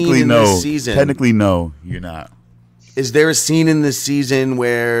a scene technically in no. this season? Technically no, you're not. Is there a scene in this season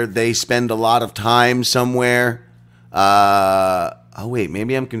where they spend a lot of time somewhere? Oh wait,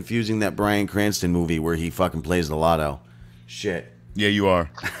 maybe I'm confusing that Bryan Cranston movie where he fucking plays the lotto. Shit. Yeah, you are.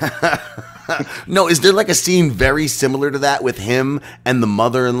 No, is there like a scene very similar to that with him and the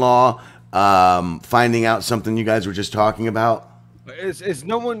mother-in-law finding out something you guys were just talking about? Is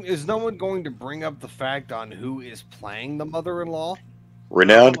no one going to bring up the fact on who is playing the mother-in-law?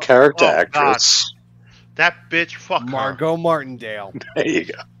 Renowned character Oh, God. actress. That bitch, fuck her. Margot Martindale. There you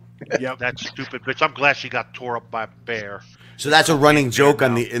go. Yep. That stupid bitch. I'm glad she got tore up by a bear. So that's a running joke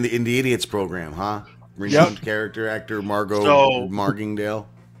on in the Idiots program, huh? Renowned character actor Margot So- Margingdale.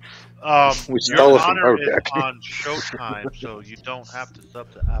 We Your stole it from Honor her, is Beck. on Showtime, so you don't have to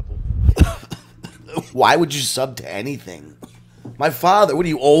sub to Apple. Why would you sub to anything? My father, what are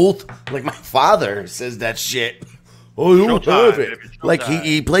you, old? Like, my father says that shit. Oh, you don't Showtime, have it. baby, Like, Showtime.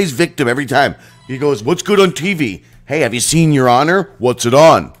 he plays victim every time. He goes, what's good on TV? Hey, have you seen Your Honor? What's it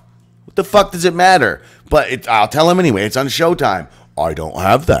on? What the fuck does it matter? But I'll tell him anyway. It's on Showtime. I don't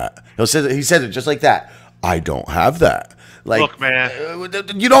have that. He says it just like that. I don't have that. Like, Look, man.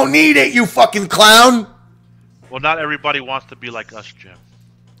 You don't need it, you fucking clown. Well, not everybody wants to be like us, Jim.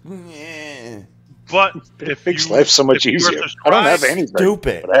 Yeah. But It makes life so much easier. I don't have anything,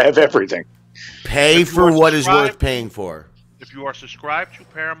 Stupid. but I have everything. Pay for what is worth paying for. If you are subscribed to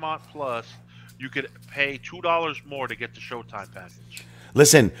Paramount Plus, you could pay $2 more to get the Showtime package.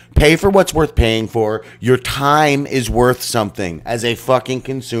 Listen, pay for what's worth paying for. Your time is worth something as a fucking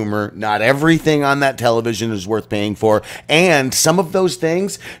consumer. Not everything on that television is worth paying for. And some of those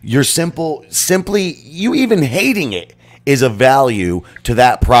things, you're simply, you even hating it is a value to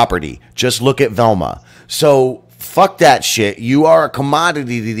that property. Just look at Velma. So fuck that shit. You are a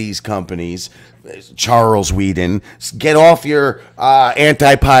commodity to these companies. Charles Whedon, get off your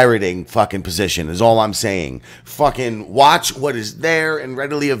anti-pirating fucking position is all I'm saying. Fucking watch what is there and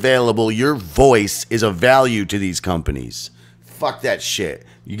readily available. Your voice is of value to these companies. Fuck that shit.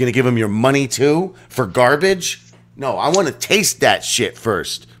 You gonna give them your money too for garbage? No, I want to taste that shit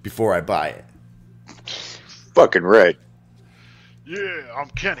first before I buy it. Fucking right. Yeah,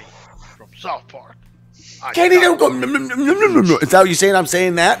 I'm Kenny from South Park. Kenny, don't go. Is that what you're saying? I'm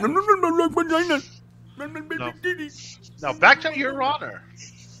saying that. Now back to Your Honor.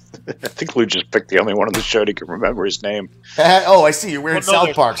 I think Lou just picked the only one on the show that can remember his name. Oh, I see. You're wearing Well, no,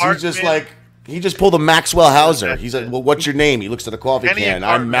 South Park. So he's just like, he just pulled a Maxwell Hauser. He's like, well, what's your name? He looks at a coffee Kenny can. and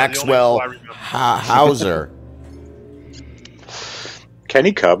I'm Cartman are the only Maxwell two I remember. Hauser.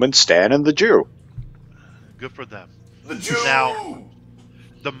 Kenny Cum and Stan and the Jew. Good for them. The Jew. Now,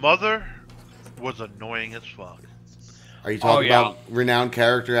 the mother was annoying as fuck. Are you talking about renowned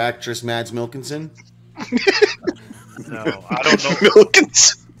character actress Mads Mikkelsen? No, I don't know.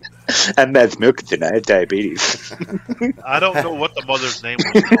 Milkins. I'm Mads Milkinson. I have diabetes. I don't know what the mother's name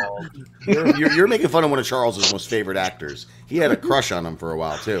was called. You're making fun of one of Charles's most favorite actors. He had a crush on him for a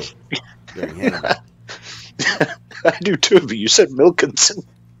while too. During Hannibal. I do too, but you said Milkinson.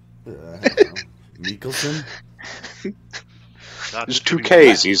 Mikkelsen? There's two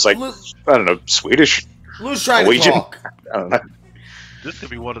K's. He's like, I don't know, Swedish. Lou's trying Norwegian? to talk. I don't know. This could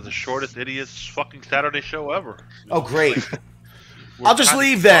be one of the shortest idiots fucking Saturday show ever. Oh, great. We're I'll just kind of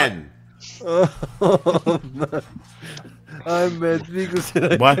leave fun. then. I'm Matt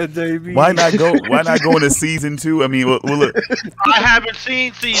Mikkelsen. Why not go? Why not go into season 2? I mean, look. I haven't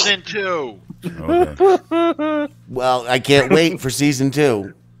seen season 2. Okay. Well, I can't wait for season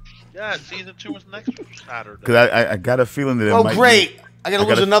 2. Yeah, season 2 is next Saturday. Because I got a feeling that it Oh, might great. I got to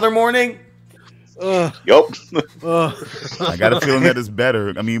lose another morning? Yup. I got a feeling that it's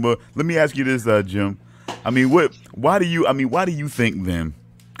better. I mean, well, let me ask you this, Jim. I mean, why do you think then?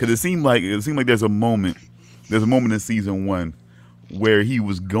 Because it seemed like there's a moment in season 1 where he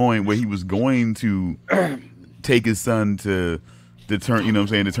was going to take his son to turn,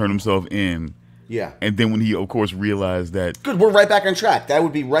 to turn himself in. Yeah. And then when he, of course, realized that. Good, we're right back on track. That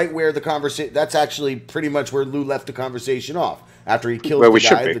would be right where the conversation. That's actually pretty much where Lou left the conversation off. After he kills the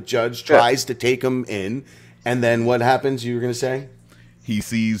guy, the judge tries to take him in, and then what happens? You were going to say? He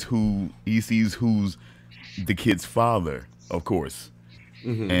sees who's the kid's father, of course,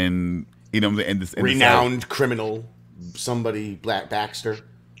 and and this renowned criminal, somebody, Baxter.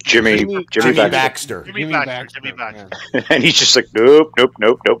 Jimmy Baxter. Jimmy Baxter. And he's just like, nope. We're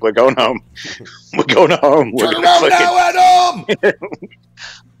going home. We're Turn around now, Adam!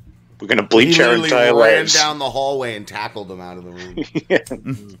 We're gonna bleach our entire lives. He ran down the hallway and tackled him out of the room.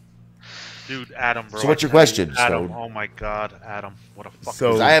 Dude, Adam, bro. So what's your question, Adam? Stone? Oh my God, Adam! What a fuck.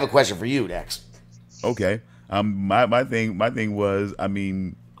 So I have a question for you next. Okay. My thing was,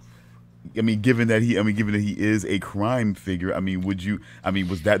 given that he is a crime figure,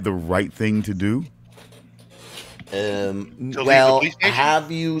 was that the right thing to do? Well,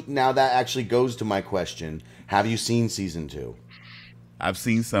 have you, now that actually goes to my question, have you seen season 2? I've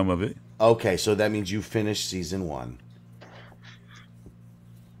seen some of it. Okay, so that means you finished season 1.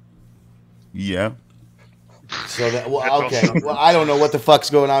 Yeah. So that, well, okay. Well, I don't know what the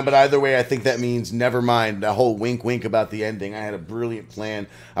fuck's going on, but either way, I think that means never mind the whole wink about the ending. I had a brilliant plan.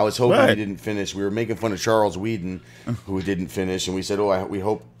 I was hoping he didn't finish. We were making fun of Charles Whedon, who didn't finish, and we said, we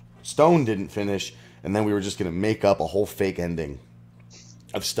hope Stone didn't finish, and then we were just going to make up a whole fake ending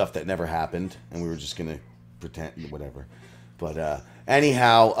of stuff that never happened, and we were just going to pretend, whatever. But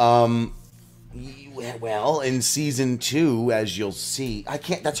anyhow, well, in season 2, as you'll see, I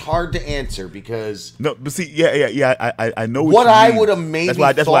can't. That's hard to answer because no. But see, yeah. I know what you I mean. would have maybe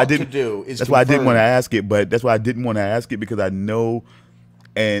that's why I to didn't do is. That's why I didn't want to ask it. But that's why I didn't want to ask it because I know,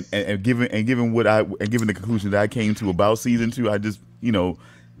 and given the conclusion that I came to about season 2, I just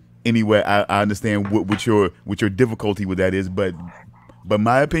anyway I understand what your difficulty with that is. But But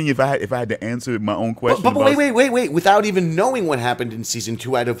my opinion, if I had to answer my own question, But wait. Without even knowing what happened in season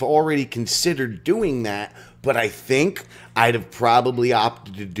 2, I'd have already considered doing that. But I think I'd have probably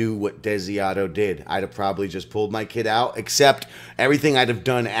opted to do what Desiato did. I'd have probably just pulled my kid out, except everything I'd have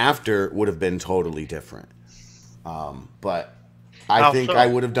done after would have been totally different. But I think I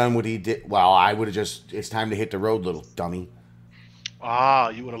would have done what he did. Well, I would have just, it's time to hit the road, little dummy.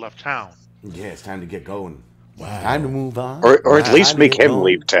 You would have left town. Yeah, it's time to get going. Wow. Time to move on. Or at least make him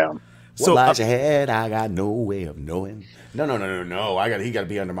leave town. What lies ahead, I got no way of knowing. No. He got to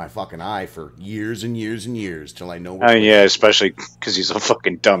be under my fucking eye for years and years and years till I know. Yeah, especially because he's a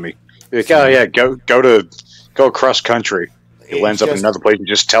fucking dummy. Like, oh yeah, go across country. He lands up in another place and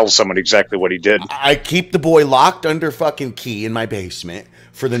just tells someone exactly what he did. I keep the boy locked under fucking key in my basement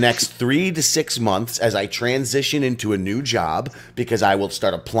for the next 3 to 6 months as I transition into a new job, because I will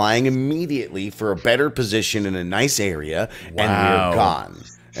start applying immediately for a better position in a nice area, and we're gone.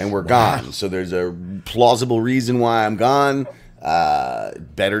 We're gone. So there's a plausible reason why I'm gone.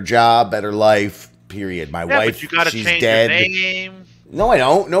 Better job, better life, period. My wife, but you gotta she's change dead. Your name. No, I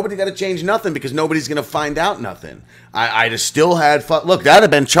don't. Nobody got to change nothing, because nobody's going to find out nothing. I just still had fun. Look, that'd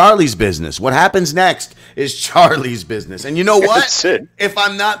have been Charlie's business. What happens next is Charlie's business. And you know what? That's it. If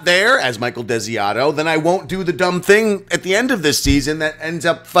I'm not there as Michael Desiato, then I won't do the dumb thing at the end of this season that ends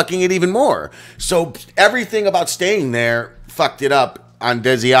up fucking it even more. So everything about staying there fucked it up on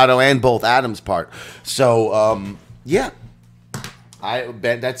Desiato and both Adams' part. So, yeah. I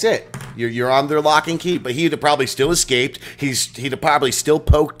bet that's it. You're on their lock and key, but he'd have probably still escaped. He'd have probably still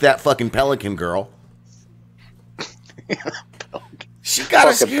poked that fucking pelican girl. She got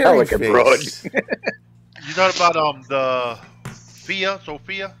a scary pelican face. You know about the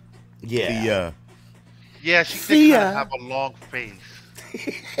Sophia? Yeah. Yeah, she did kind of have a long face.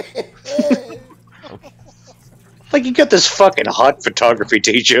 Like, you got this fucking hot photography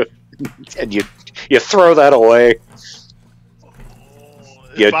teacher, and you throw that away.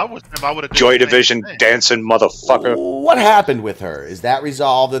 If I was him, I would have Joy Division dancing motherfucker. What happened with her? Is that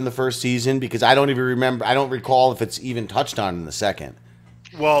resolved in the first season? Because I don't even remember. I don't recall if it's even touched on in the second.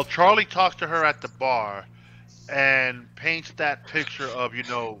 Well, Charlie talks to her at the bar and paints that picture of, you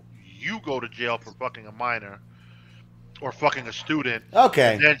go to jail for fucking a minor or fucking a student.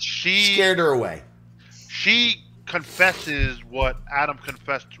 Okay. And then she scared her away. She confesses what Adam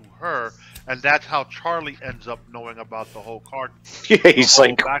confessed to her, and that's how Charlie ends up knowing about the whole card. Yeah, he's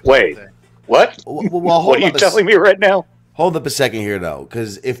like, wait, what? Well, what are you telling me right now? Hold up a second here, though,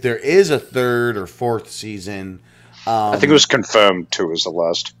 because if there is a third or fourth season... I think it was confirmed 2 as the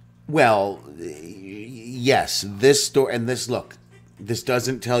last. Well, yes, this story, and this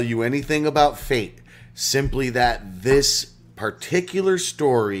doesn't tell you anything about fate, simply that this particular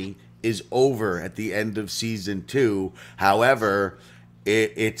story is over at the end of season 2. However,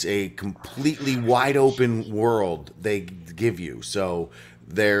 it's a completely wide open world they give you, so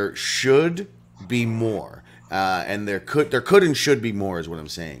there should be more, and there could and should be more is what I'm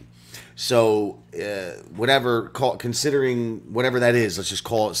saying. So considering whatever that is, let's just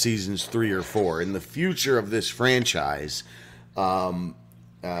call it seasons 3 or 4. In the future of this franchise, there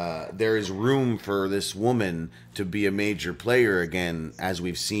is room for this woman to be a major player again, as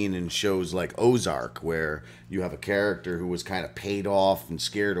we've seen in shows like Ozark, where you have a character who was kind of paid off and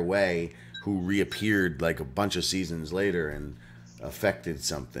scared away, who reappeared like a bunch of seasons later and affected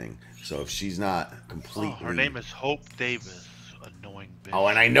something. So if she's not completely... her name is Hope Davis. Annoying bitch. Oh,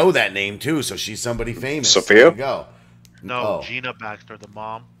 and I know that name too, so she's somebody famous. Sophia? There you go. No, Gina Baxter, the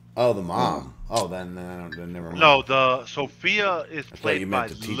mom. Oh, the mom. Oh, then never mind. No, the Sophia is played by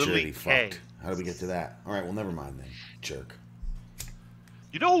the teacher Lily Kay. How did we get to that? All right, well, never mind then, jerk.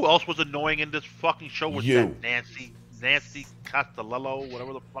 You know who else was annoying in this fucking show? Was You. that Nancy Castellello,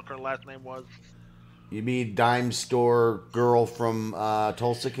 whatever the fuck her last name was. You mean dime store girl from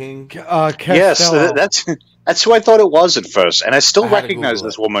Tulsa King? Yes, that's who I thought it was at first, and I still recognize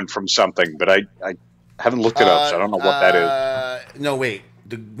this woman from something, but I haven't looked it up, so I don't know what that is. No, wait.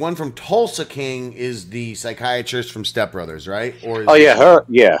 The one from Tulsa King is the psychiatrist from Step Brothers, right? Or her.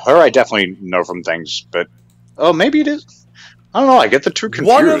 Yeah, her. I definitely know from things, but maybe it is. I don't know. I get the two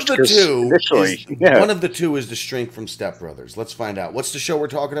confused. One of the two is the shrink from Step Brothers. Let's find out. What's the show we're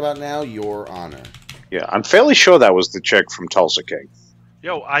talking about now? Your Honor. Yeah, I'm fairly sure that was the chick from Tulsa King.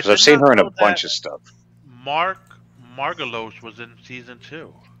 Yo, I've seen her in a bunch of stuff. Margalos was in season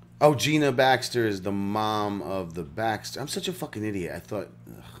 2. Oh, Gina Baxter is the mom of the Baxter. I'm such a fucking idiot. I thought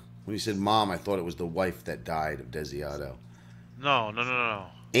when you said mom, I thought it was the wife that died of Desiato. No.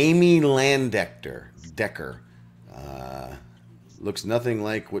 Amy Decker. Looks nothing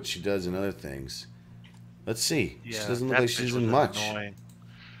like what she does in other things. Let's see. Yeah, She doesn't look that like bitch she's was in much. annoying.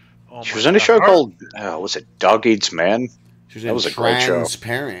 Oh She my was in a God. show called, was it Dog Eats Man? She was That in was a great show.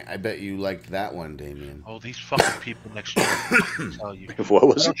 Transparent. I bet you liked that one, Damien. Oh, these fucking people next door. I tell you. What Why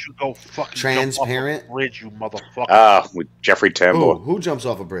was it? don't you go fucking Transparent? jump off a bridge, you motherfucker? Ah, with Jeffrey Who? Tambor. Who jumps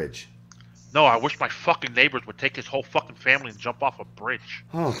off a bridge? No, I wish my fucking neighbors would take his whole fucking family and jump off a bridge.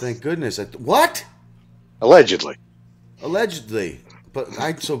 Oh, thank goodness. What? Allegedly. Allegedly. But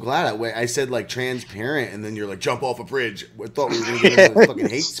I'm so glad I said like transparent, and then you're like jump off a bridge. I thought we were going to get into fucking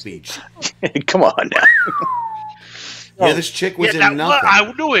hate speech. Come on now. Yeah, this chick was yeah, in nothing.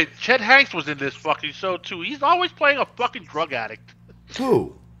 I knew it. Chet Hanks was in this fucking show too. He's always playing a fucking drug addict.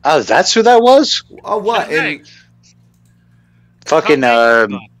 Who? Oh, that's who that was? Oh, what? Chet Hanks. Fucking,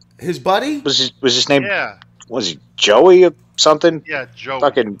 His buddy? was his name, Yeah. was he Joey or something? Yeah, Joe.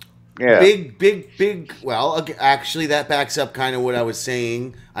 Fucking, yeah. Big. Well, actually, that backs up kind of what I was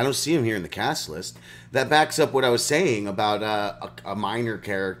saying. I don't see him here in the cast list. That backs up what I was saying about a minor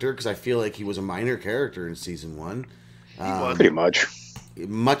character, because I feel like he was a minor character in season 1. Pretty much.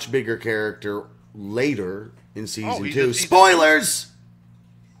 Much bigger character later in season he's 2. in season Spoilers!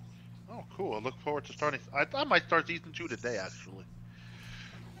 Oh, cool. I look forward to starting. I might start season 2 today, actually.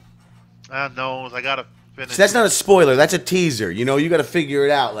 No, I gotta finish. So that's not a spoiler. That's a teaser. You know, you got to figure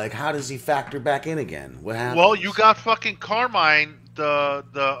it out. Like, how does he factor back in again? What happens? Well, you got fucking Carmine, the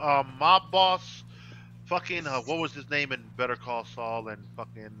mob boss. Fucking what was his name in Better Call Saul, and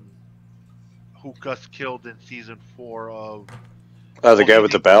fucking who Gus killed in season 4 of. Oh, the guy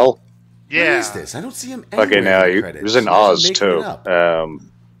with the bell? Yeah. What is this? I don't see him Fucking, anywhere in the he credits. was in He wasn't Oz, making too. it up.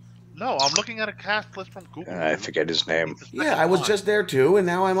 No, I'm looking at a cast list from Google. I forget his name. Yeah, I was just there too, and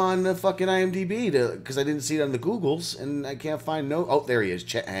now I'm on the fucking IMDb because I didn't see it on the Googles, and I can't find no. Oh, there he is,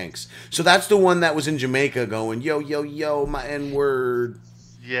 Chet Hanks. So that's the one that was in Jamaica going yo yo yo my N word.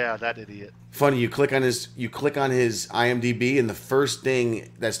 Yeah, that idiot. Funny, you click on his IMDb, and the first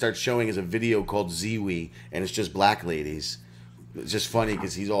thing that starts showing is a video called Ziwi, and it's just black ladies. It's just funny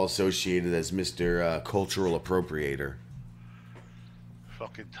because he's all associated as Mr. Cultural Appropriator.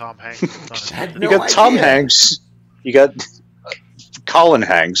 Fucking Tom Hanks. You got Tom Hanks. You got Colin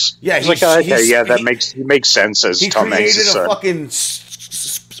Hanks. Yeah, he's like, okay, yeah, he makes sense as Tom Hanks. He created a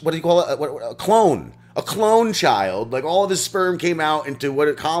fucking what do you call it? A clone. A clone child. Like all of his sperm came out into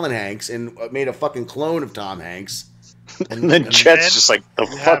Colin Hanks and made a fucking clone of Tom Hanks. And then Chet's just like, the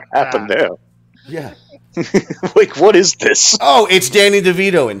fuck happened there? Yeah. Like, what is this? Oh, it's Danny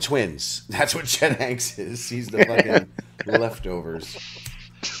DeVito in Twins. That's what Chet Hanks is. He's the fucking leftovers.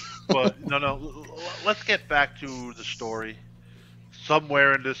 But no, let's get back to the story.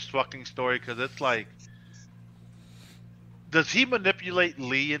 Somewhere in this fucking story, because it's like, does he manipulate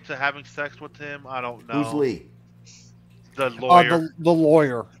Lee into having sex with him? I don't know. Who's Lee? The lawyer. The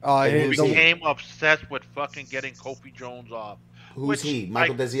lawyer. Who became obsessed with fucking getting Kofi Jones off. Who's he?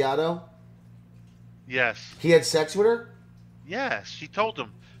 Michael Desiato? Yes. He had sex with her? Yes. She told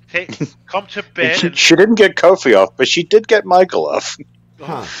him, come to bed. She didn't get Kofi off, but she did get Michael off.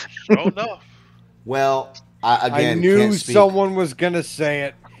 Huh. Sure enough. Well, I knew someone was going to say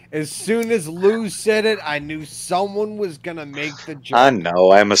it. As soon as Lou said it, I knew someone was going to make the joke. I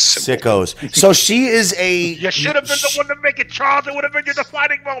know, I'm a simple. Sickos. So she is a... You should have been the one to make it, Charles. It would have been your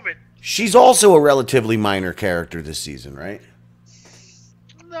defining moment. She's also a relatively minor character this season, right?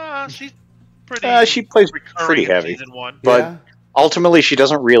 Nah, she's pretty... she plays pretty heavy. Season 1. But ultimately, she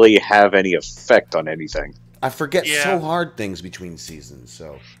doesn't really have any effect on anything. I forget so hard things between seasons,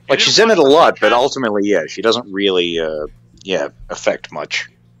 so... Like, she's in it a lot, but ultimately, she doesn't really, affect much.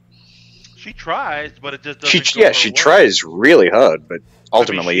 She tries, but it just doesn't she tries really hard, but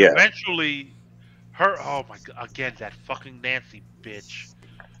ultimately, eventually, oh my god, again, that fucking Nancy bitch.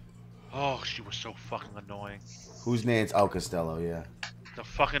 Oh, she was so fucking annoying. Who's Nancy? Oh, Costello, yeah. The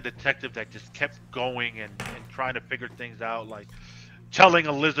fucking detective that just kept going and trying to figure things out, like telling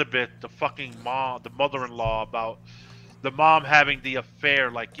Elizabeth, the fucking mom, the mother-in-law, about the mom having the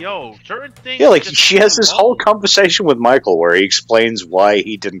affair, like, yo, certain things... Yeah, like, she has this whole conversation with Michael where he explains why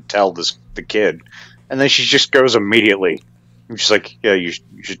he didn't tell the kid, and then she just goes immediately. And she's like, yeah, you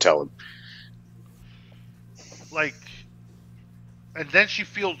should tell him. Like, and then she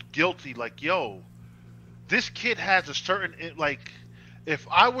feels guilty, like, yo, this kid has a certain... Like, if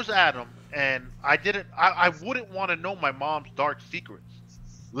I was Adam and I wouldn't want to know my mom's dark secrets.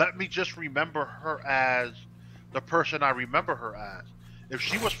 Let me just remember her as... the person I remember her as. If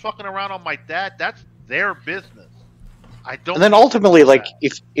she was fucking around on my dad, that's their business. I don't. And then ultimately, like,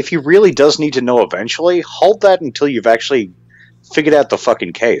 if he really does need to know eventually, hold that until you've actually figured out the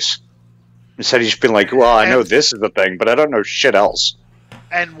fucking case. Instead of just being like, well, I know this is the thing, but I don't know shit else.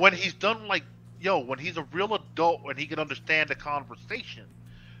 And when he's done, like, when he's a real adult and he can understand the conversation.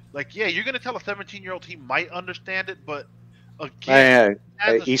 Like, yeah, you're gonna tell a 17-year-old he might understand it, but again,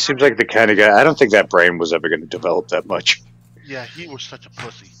 He seems like the kind of guy. I don't think that brain was ever going to develop that much. yeah, he was such a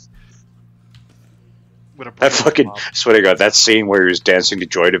pussy. With a That fucking, swear to God, that scene where he was dancing to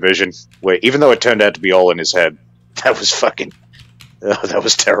Joy Division, where even though it turned out to be all in his head, that was fucking, that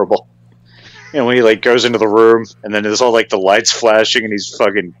was terrible. When he like goes into the room and then there's all like the lights flashing and he's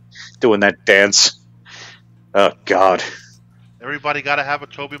fucking doing that dance. Oh God. Everybody got to have a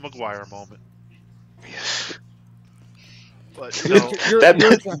Tobey Maguire moment. But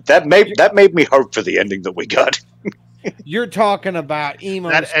that made me hope for the ending that we got. You're talking about emo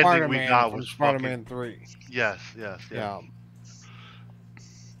that ending we Spider-Man got from was Spider-Man 3. Yes. Yeah.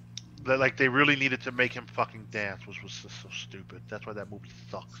 That, like, they really needed to make him fucking dance, which was just so stupid. That's why that movie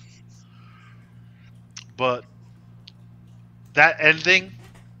sucks. But that ending,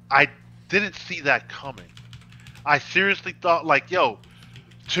 I didn't see that coming. I seriously thought, like, to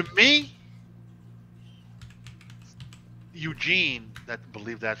me, Eugene, I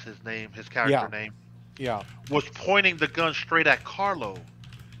believe that's his name, his character name, was pointing the gun straight at Carlo.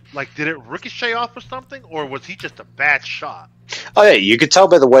 Like, did it ricochet off or something, or was he just a bad shot? Oh yeah, you could tell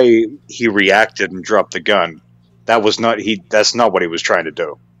by the way he reacted and dropped the gun. That's not what he was trying to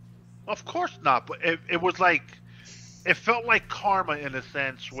do. Of course not, but it was like, it felt like karma in a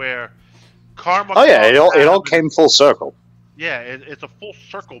sense where karma. Oh yeah, it all came full circle. Yeah, it's a full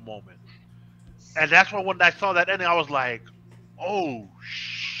circle moment, and that's why when I saw that ending, I was like, "Oh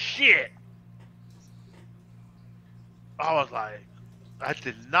shit!" I was like, I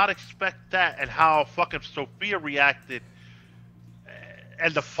did not expect that, and how fucking Sophia reacted,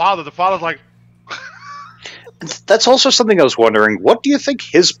 and the father's like. That's also something I was wondering. What do you think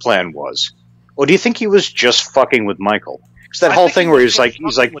his plan was, or do you think he was just fucking with Michael? Because that whole thing where he's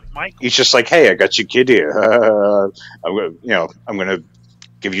just like, "Hey, I got you, kid here. I'm gonna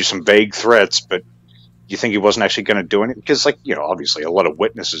give you some vague threats, but you think he wasn't actually going to do anything?" Because, obviously a lot of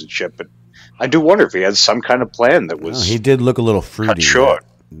witnesses and shit. But I do wonder if he had some kind of plan that was. He did look a little fruity. Cut short.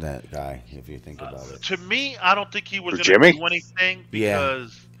 That guy, if you think about it. To me, I don't think he was going Jimmy? to do anything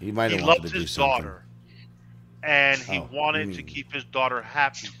because he might have loved wanted to his do something. daughter, and he wanted to keep his daughter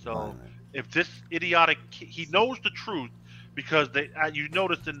happy. So if this idiotic, he knows the truth because you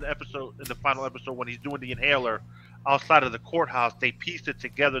noticed in the final episode when he's doing the inhaler outside of the courthouse, they pieced it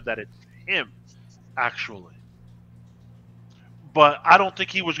together that it's him, actually. But I don't think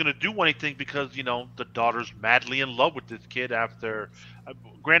he was going to do anything because, the daughter's madly in love with this kid after.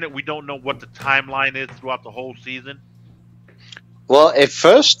 Granted, we don't know what the timeline is throughout the whole season. Well, at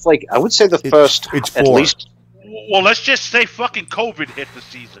first, I would say it's at 4. least. Well, let's just say fucking COVID hit the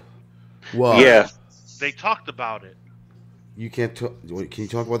season. Well, yeah. They talked about it. You can't talk. Can you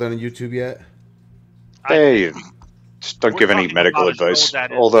talk about that on YouTube yet? Hey, just don't give any medical advice.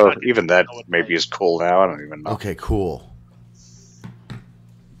 Although even that maybe is cool now. I don't even know. Okay, cool.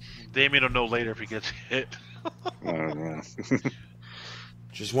 Damien will know later if he gets hit.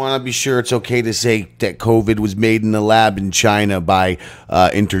 Just want to be sure it's okay to say that COVID was made in the lab in China by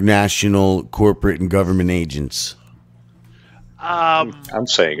international corporate and government agents. I'm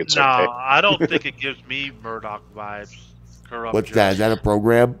saying it's okay. I don't think it gives me Murdoch vibes. What's that? Is that a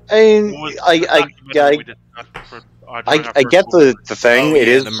program? I mean, I get the thing. It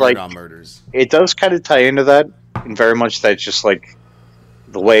is the murders. It does kind of tie into that, and very much that's just like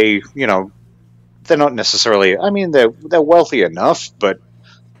the way they're not necessarily. I mean, they're wealthy enough, but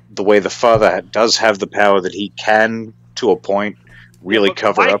the way the father does have the power that he can, to a point, really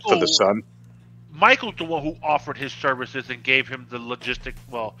cover up for the son. Michael's the one who offered his services and gave him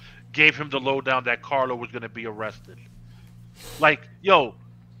the gave him the lowdown that Carlo was going to be arrested. Like,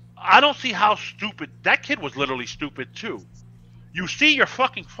 I don't see how stupid that kid was. Literally stupid too. You see, your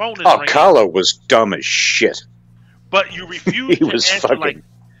fucking phone is ringing. Carlo was dumb as shit. But you refused to answer. Fucking.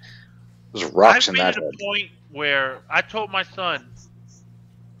 There's rocks in that head. I made a point where I told my son,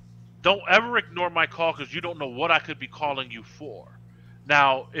 "Don't ever ignore my call because you don't know what I could be calling you for."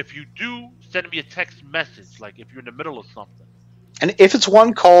 Now, if you do, send me a text message, like if you're in the middle of something. And if it's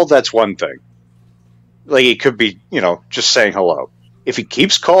one call, that's one thing. Like, it could be, just saying hello. If he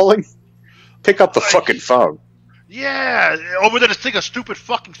keeps calling, pick up the fucking phone. Yeah, over there to sing a stupid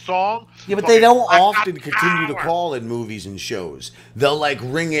fucking song. Yeah, but they don't often continue to call in movies and shows. They'll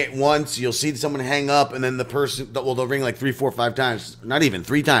ring it once. You'll see someone hang up, and then the person, they'll ring 3, 4, 5 times. Not even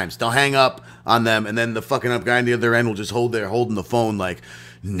 3 times. They'll hang up on them, and then the fucking up guy on the other end will just hold there, holding the phone like,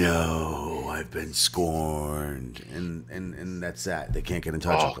 "No, I've been scorned," and that's that. They can't get in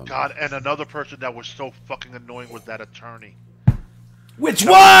touch with them. Oh God! And another person that was so fucking annoying was that attorney. Which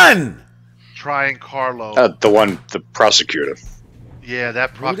one? trying Carlo. The prosecutor. Yeah,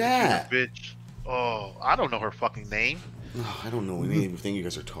 that prosecutor that? bitch. Oh, I don't know her fucking name. Oh, I don't know anything you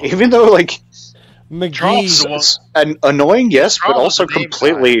guys are talking. Even though, like, McGee. annoying, yes, but Charles also is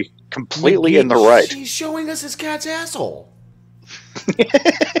the name completely in the right. He's showing us his cat's asshole.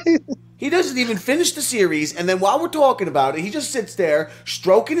 He doesn't even finish the series, and then while we're talking about it, he just sits there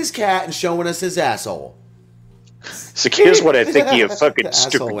stroking his cat and showing us his asshole. So here's what I think you fucking The asshole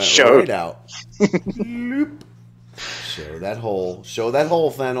stupid went showed. right out. Bloop. Show that hole. Show that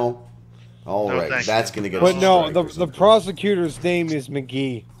hole, Fennel. All No, right, thank that's you. gonna get. But us a no, strike or the something. prosecutor's name is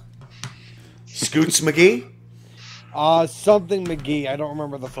McGee. Scoots McGee. Something McGee. I don't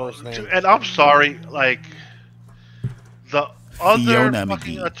remember the first name. And I'm sorry, like the other Fiona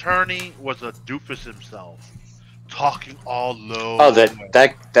fucking McGee. attorney was a doofus himself, talking all low. Oh,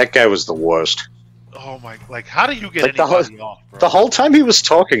 that guy was the worst. Oh my! Like, how do you get Like, anybody off, bro? The whole time he was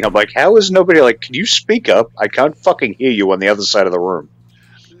talking, I'm like, how is nobody like, can you speak up? I can't fucking hear you on the other side of the room.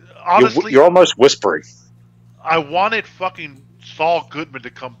 Honestly, You're almost whispering. I wanted fucking Saul Goodman to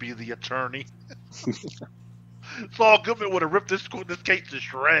come be the attorney. Saul Goodman would have ripped this case to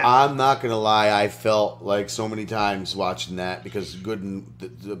shreds. I'm not gonna lie. I felt like so many times watching that because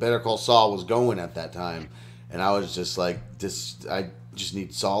the Better Call Saul was going at that time, and I was just like, I just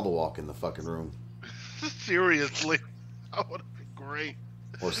need Saul to walk in the fucking room, Seriously, that would have been great.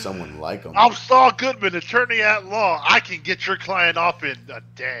 or someone like him. I'm Saul Goodman, attorney at law. I can get your client off in a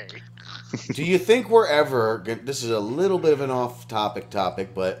day. Do you think we're ever? This is a little bit of an off-topic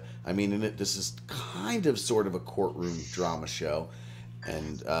topic, but I mean, this is kind of sort of a courtroom drama show.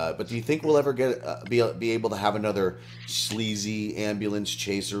 And but do you think we'll ever get be able to have another sleazy ambulance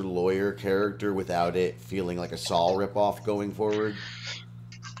chaser lawyer character without it feeling like a Saul ripoff going forward?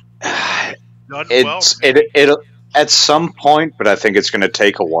 Done It'll at some point, but I think it's going to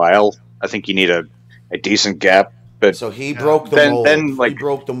take a while. I think you need a decent gap. But So he broke the mold. like, he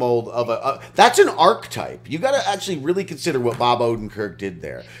broke the mold of that's an archetype. You got to actually really consider what Bob Odenkirk did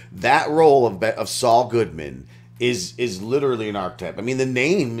there. That role of Saul Goodman is literally an archetype. I mean, the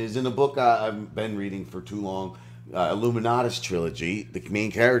name is in a book I've been reading for too long, Illuminatus trilogy. The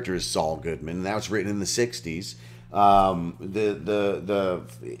main character is Saul Goodman, and that was written in the '60s. The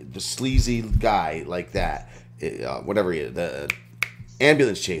sleazy guy like that, whatever he is, the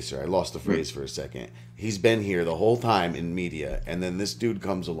ambulance chaser. I lost the phrase for a second. He's been here the whole time in media, and then this dude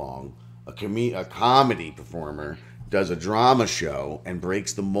comes along, a comedy performer, does a drama show, and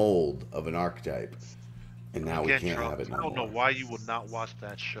breaks the mold of an archetype. And now we can't have it no I don't more. know why you would not watch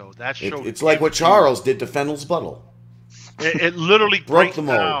that show. That show. It's like what Charles did to Fennel's Buttle. It literally Broke breaks the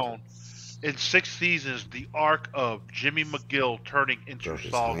mold. down in 6 seasons the arc of Jimmy McGill turning into Broke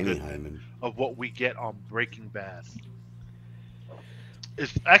his Saul tiny Goodman hymen. of what we get on Breaking Bad.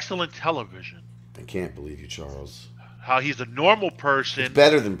 It's excellent television. I can't believe you, Charles. How he's a normal person. It's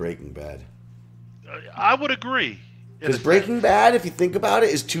better than Breaking Bad. I would agree. Because Breaking Bad, if you think about it,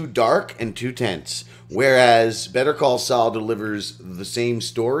 is too dark and too tense. Whereas Better Call Saul delivers the same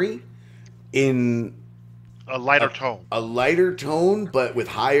story in A lighter tone. a lighter tone, but with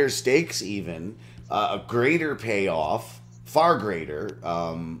higher stakes even. A greater payoff. Far greater.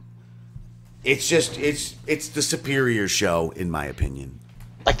 It's the superior show, in my opinion.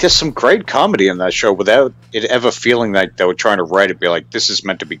 like, there's some great comedy in that show without it ever feeling like they were trying to write it, be like, this is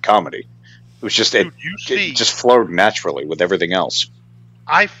meant to be comedy. It was just, Dude, it just flowed naturally with everything else.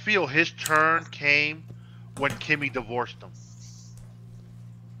 I feel his turn came when Kimmy divorced him.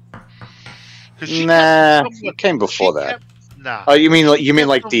 'Cause she Nah, kept- it came before she that. kept- Nah. Oh, you mean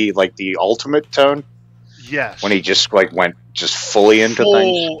like the ultimate tone Yes. when he just like went just fully into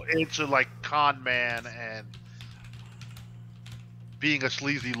things? Full into like con man and being a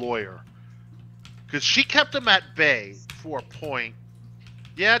sleazy lawyer. Because she kept him at bay for a point.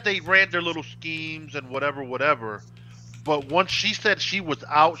 Yeah, they ran their little schemes and whatever. But once she said she was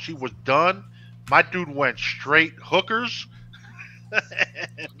out, she was done, my dude went straight hookers.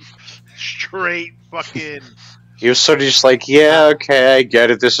 Straight fucking... He was sort of just like, yeah, okay, I get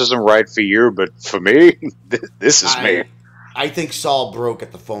it. This isn't right for you, but for me, this is me. I think Saul broke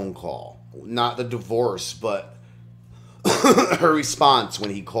at the phone call. Not the divorce, but her response when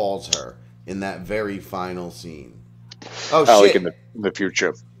he calls her in that very final scene. Oh, Like shit. in the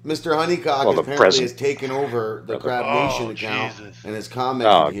future. Mr. Honeycock Well, the apparently present. has taken over the Crab Oh, Nation account Jesus. and has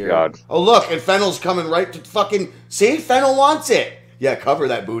commented Oh, here. God. Oh, look, and Fennel's coming right to fucking... See? Fennel wants it. Yeah, cover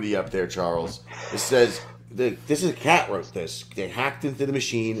that booty up there, Charles. It says... This is a cat wrote this. They hacked into the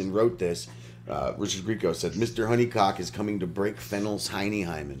machine and wrote this. Richard Grieco said, Mr. Honeycock is coming to break Fennel's tiny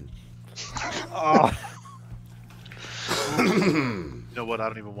hymen. You know what? I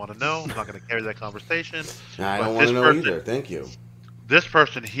don't even want to know. I'm not going to carry that conversation. I But don't want this to know person- either. Thank you. This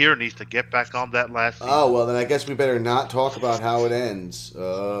person here needs to get back on that last season. Oh, well, then I guess we better not talk about how it ends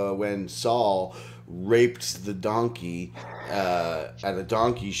when Saul raped the donkey at a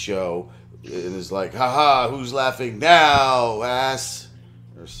donkey show and is like, haha, who's laughing now, ass?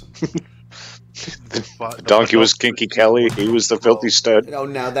 Or something. The donkey was Kinky Kelly. He was the filthy stud. No,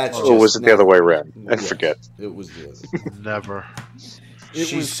 now that's Or was it the other way around? I Yes, forget. It was the other. Never.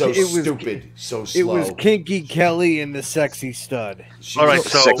 She's so stupid, so slow. It was Kinky Kelly and the sexy stud. All right,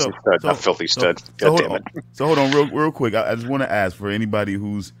 Sexy so stud, not filthy stud. God damn it. So hold on, real quick. I just want to ask for anybody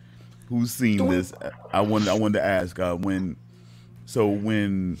who's seen this. I wanted to ask when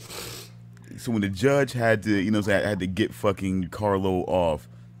the judge had to had to get fucking Carlo off.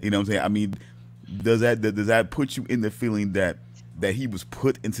 You know what I'm saying? I mean, does that put you in the feeling that he was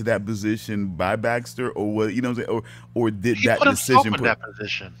put into that position by Baxter, or what? You know what I'm saying? Or did he that put himself decision in that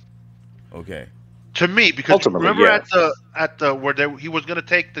position. Okay. To me, because Ultimately, remember yeah. at the where he was going to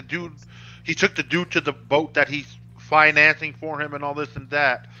take the dude, he took the dude to the boat that he's financing for him and all this and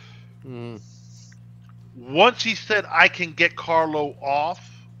that. Once he said, "I can get Carlo off,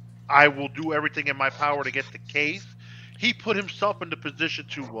 I will do everything in my power to get the case," he put himself in the position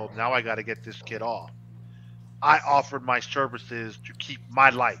to, well, now I got to get this kid off. I offered my services to keep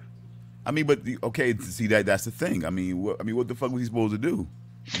my life. I mean, but okay, see that's the thing. I mean, what the fuck was he supposed to do?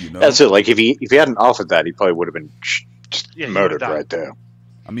 You know? That's it. Like if he hadn't offered that, he probably would have been just Yeah, he murdered would've died. right there.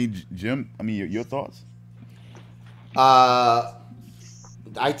 I mean, Jim. I mean, your thoughts? I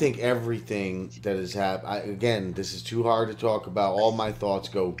think everything that has happened. Again, this is too hard to talk about. All my thoughts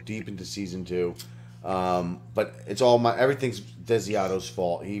go deep into season 2, but it's all everything's Desiato's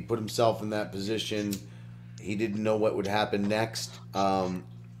fault. He put himself in that position. He didn't know what would happen next.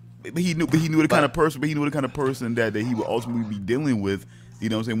 But he knew the kind of person. But he knew the kind of person that he would ultimately be dealing with. You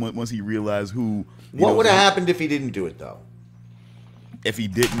know what I'm saying? Once he realized who. What would have happened if he didn't do it, though? If he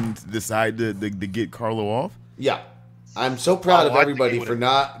didn't decide to get Carlo off? Yeah, I'm so proud of I think everybody he for would've-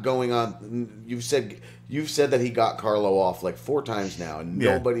 not going on. You've said that he got Carlo off like 4 times now, and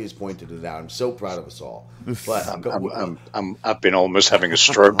Yeah. nobody has pointed it out. I'm so proud of us all. But I've been almost having a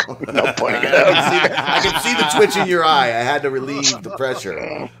stroke. No pointing it out. I can see the twitch in your eye. I had to relieve the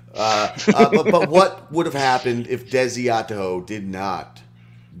pressure. But what would have happened if Desiato did not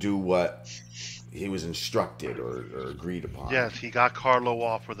do what he was instructed or agreed upon? Yes, he got Carlo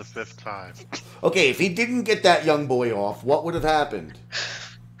off for the 5th time. Okay, if he didn't get that young boy off, what would have happened?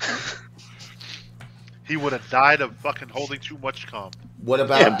 He would have died of fucking holding too much cum. What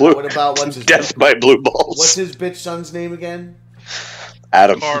about Yeah, blue- what's his Death by blue balls. what's his bitch son's name again?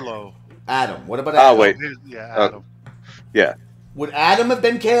 Adam. Carlo. Adam. What about Adam? Oh wait. Yeah, Oh. Adam. Yeah. Would Adam have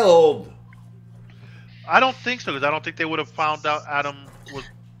been killed? I don't think so, because I don't think they would have found out Adam was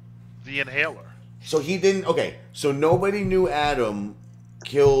the inhaler. So he didn't. Okay, so nobody knew Adam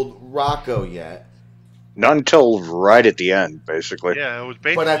killed Rocco yet. Not until right at the end, basically. Yeah, it was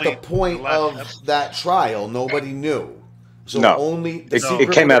basically. But at the point the last of episode. that trial, nobody knew. So No. only the It, secret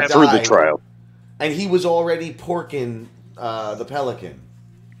it came would out have through the died, trial. and he was already porking the pelican.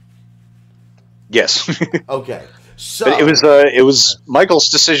 Yes. Okay, so But it was Michael's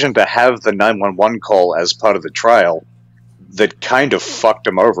decision to have the 911 call as part of the trial that kind of fucked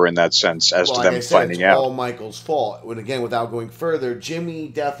him over in that sense as to like them I said, finding it's out. all Michael's fault. And again, without going further, Jimmy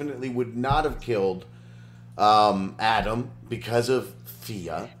definitely would not have killed Adam because of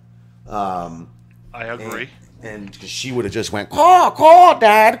Fia. I agree. And cause she would have just went, call,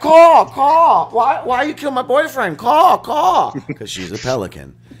 Dad, call. Why you kill my boyfriend? Call. Because she's a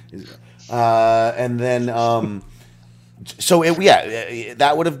pelican. And then,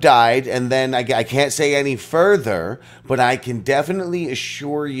 that would have died. And then I can't say any further, but I can definitely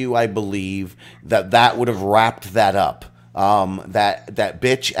assure you, I believe that would have wrapped that up. That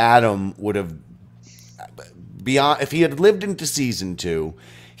bitch Adam would have, beyond, if he had lived into season 2,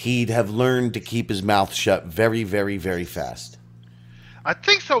 he'd have learned to keep his mouth shut very, very, very fast. I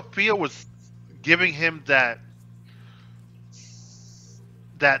think Sophia was giving him that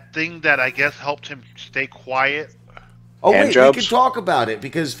thing that I guess helped him stay quiet. Oh, Hand wait, jobs? we could talk about it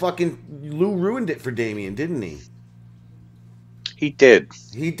because fucking Lou ruined it for Damien, didn't he? He did.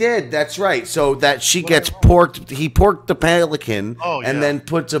 He did, that's right. So that she gets porked, he porked the pelican Oh, and yeah. then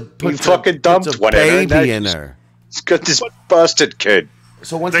puts a fucking dumped one in her, and baby now in she's- her. He's got this bastard kid.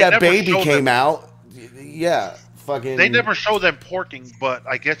 So once They that never baby showed came them. out, yeah, fucking... They never show them porking, but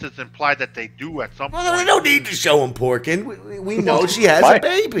I guess it's implied that they do at some Well, point. we don't need to show him porking. We know she has Why? a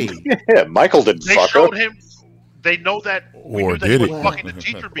baby. Yeah, Michael didn't They fuck her. showed him. They know that. We Or knew that did he it? was fucking the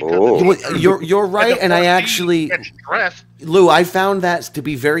teacher because Oh. You're right, and I actually, dressed. Lou, I found that to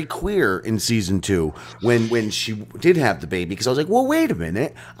be very queer in season 2 when she did have the baby, because I was like, well, wait a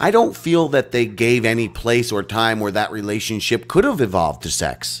minute, I don't feel that they gave any place or time where that relationship could have evolved to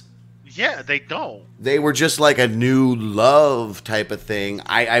sex. Yeah, they don't. They were just like a new love type of thing.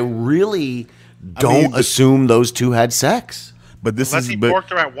 I really don't assume those two had sex. But this Unless is he but parked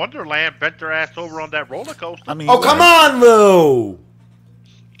her at Wonderland, bent her ass over on that roller coaster. I mean, Oh, come on, Lou!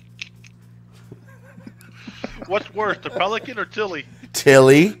 What's worse, the Pelican or Tilly?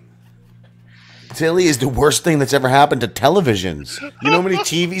 Tilly. Tilly is the worst thing that's ever happened to televisions. You know how many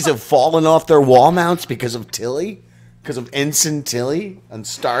TVs have fallen off their wall mounts because of Tilly? Because of Ensign Tilly on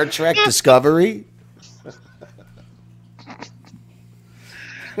Star Trek Discovery?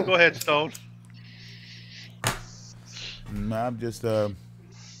 Go ahead, Stone. I'm just I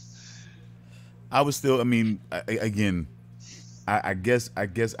was still. I mean, again, I guess I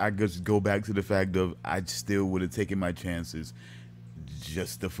just go back to the fact of I still would have taken my chances,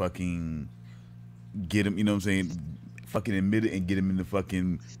 just to fucking get him. You know what I'm saying? Fucking admit it and get him in the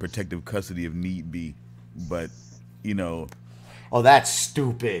fucking protective custody if need be. But you know, Oh, that's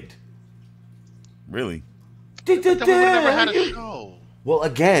stupid. really, Then we would never had a show. Well,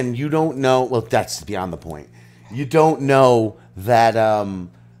 again, you don't know. Well, that's beyond the point. You don't know that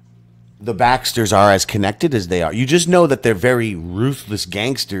the Baxters are as connected as they are. You just know that they're very ruthless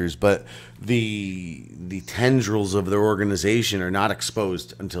gangsters, but the tendrils of their organization are not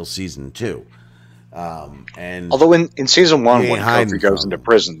exposed until season 2. And Although in season 1, He ain't when hiding Kofi goes from into him.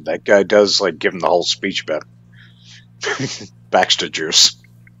 prison, that guy does like give him the whole speech about Baxter juice.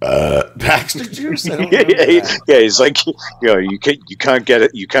 Baxter juice. I don't Yeah, remember that. he's like, you know, you can't get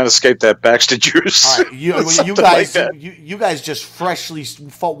it, you can't escape that Baxter juice. All right, you Something guys, like that. you guys just freshly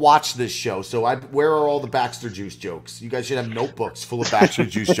watched this show. So where are all the Baxter Juice jokes? You guys should have notebooks full of Baxter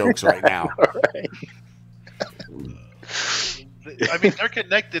Juice jokes right now. I mean, they're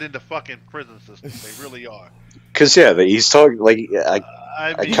connected in the fucking prison system. They really are. Because he's talking like I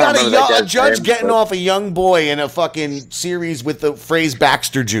I mean, You can't got remember that a guy's judge name, getting but- off a young boy in a fucking series with the phrase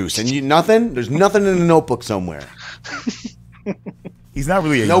Baxter Juice, and nothing. There's nothing in the notebook somewhere. he's not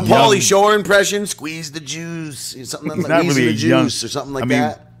really a No young, Pauly Shore impression. Squeeze the juice. Something He's like not easy really a the young juice or something like I mean,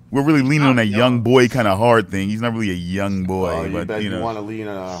 that. we're really leaning on that Not young young. boy kind of hard thing. He's not really a young boy, Oh, you but bet you you know. want to lean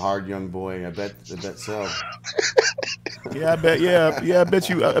on a hard young boy. I bet so. Yeah, I bet. Yeah, I bet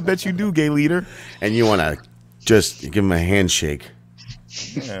you. I bet you do, gay leader. And you want to just give him a handshake.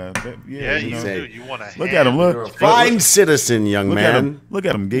 Yeah, yeah, you you know. do. You want to Look at him. You're a Look. fine citizen, young Look man. at him. Look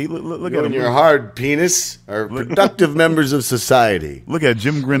at him, gay. Look You at and him. your hard penis are productive members of society. Look at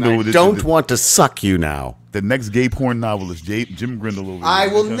Jim Grindle. I with don't want to suck you now. the next gay porn novelist, Jim Grindle over I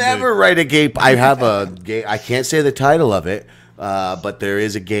here. will Sounds never write a gay. I have a gay. I can't say the title of it, but there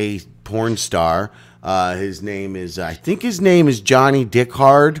is a gay porn star. His name is. I think his name is Johnny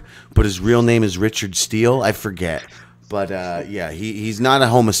Dickhard, but his real name is Richard Steele. I forget. But yeah, he's not a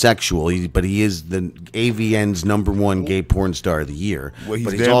homosexual. But he is the AVN's #1 gay porn star of the year. Well, he's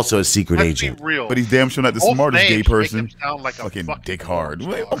but he's damn- also a secret Let's agent. be real. But he's damn sure not the Both smartest gay names make person. him sound like a fucking fucking Dick Hard.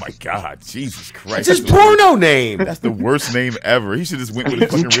 porn Wait, star. oh my God, Jesus Christ! It's his That's the worst- porno name. That's the worst name ever. He should just went with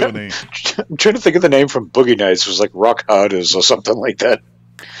his fucking real name. I'm trying to think of the name from Boogie Nights. It was like Rock Harders or something like that.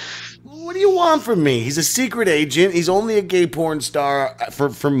 What do you want from me? He's a secret agent. He's only a gay porn star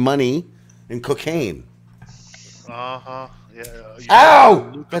for money and cocaine. Uh-huh. Yeah. You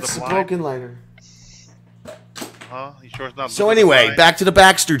Ow! Luke That's the a Blind? broken lighter. Huh? You sure it's not So Luke the anyway, Blind? back to the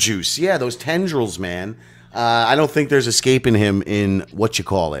Baxter juice. Yeah, those tendrils, man. I don't think there's escaping him in what you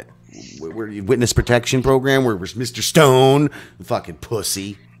call it, witness protection program, where was Mr. Stone, fucking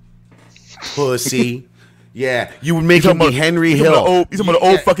pussy. Yeah, you would make him be Henry Hill. You talking about the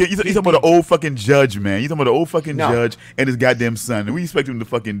old fucking? You talking about the old fucking judge, man? You talking about the old fucking No. judge and his goddamn son? And we expect him to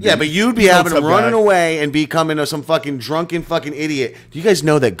fucking. Yeah, but you'd be You know having him what's up, running guy? away and becoming some fucking drunken fucking idiot. Do you guys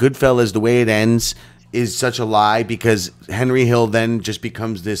know that Goodfellas, the way it ends, is such a lie because Henry Hill then just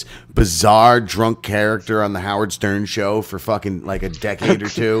becomes this bizarre drunk character on the Howard Stern show for fucking like a decade or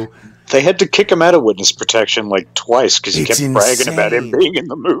two? They had to kick him out of witness protection like twice because he It's kept bragging about him insane. being in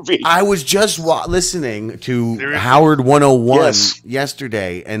the movie. I was just listening to Seriously? Howard 101 Yes.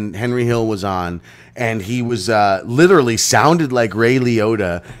 yesterday, and Henry Hill was on, and he was literally sounded like Ray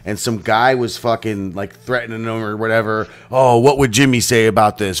Liotta, and some guy was fucking like threatening him or whatever. Oh, what would Jimmy say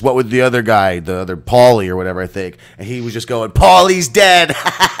about this? What would the other guy, the other Paulie or whatever, I think? And he was just going, Paulie's dead.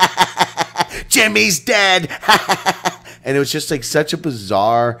 Jimmy's dead. And it was just like such a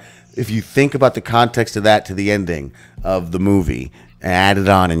bizarre, if you think about the context of that to the ending of the movie, add it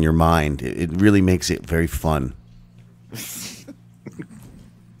on in your mind, it really makes it very fun.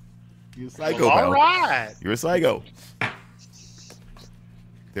 You're a psycho, Well, pal. all right. You're a psycho.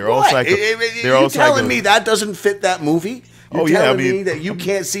 They're all psycho. They're all you telling psychos. me that doesn't fit that movie? You're Oh, yeah, I telling mean- me that you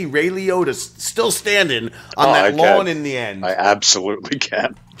can't see Ray Liotta still standing on that I lawn can. in the end, I absolutely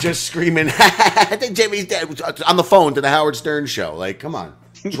can. just screaming, I think Jimmy's dead, on the phone to the Howard Stern show. Like, come on.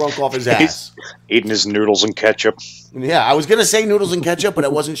 Drunk off his ass. Eating his noodles and ketchup. Yeah, I was going to say noodles and ketchup, but I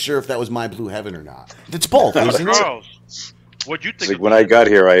wasn't sure if that was My Blue Heaven or not. It's both, isn't it? Charles, what'd you It's think? like when I got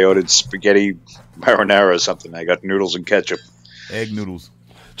here, I ordered spaghetti marinara or something. I got noodles and ketchup. Egg noodles.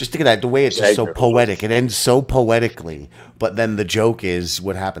 Just think of that, the way it's just so poetic. It ends so poetically, but then the joke is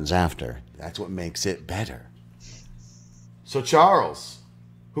what happens after. That's what makes it better. So, Charles,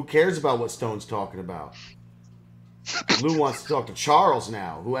 who cares about what Stone's talking about? Lou wants to talk to Charles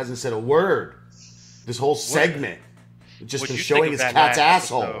now, who hasn't said a word this whole segment. Just been showing his cat's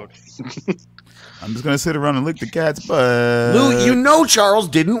asshole. I'm just gonna sit around and lick the cat's butt. Lou, you know Charles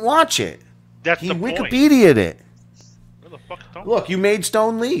didn't watch it. That's He the point. Wikipedia'd it. Where the fuck is Tom? Look, you made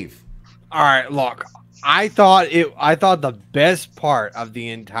Stone leave. All right, look. I thought the best part of the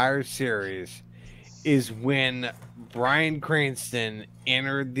entire series is when Bryan Cranston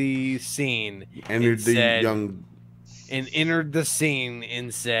entered the scene Entered the said- young. and entered the scene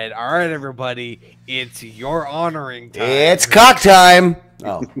and said, "All right, everybody, it's your honoring time." It's cock time.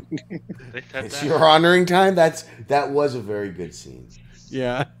 Oh, They said it's that. your honoring time. That was a very good scene.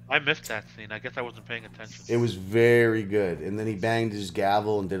 Yeah. I missed that scene. I guess I wasn't paying attention. It was very good. And then he banged his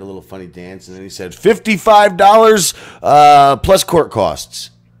gavel and did a little funny dance. And then he said, $55 plus court costs.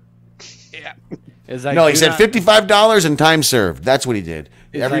 Yeah. It's like, No, he do said not- $55 and time served. That's what he did.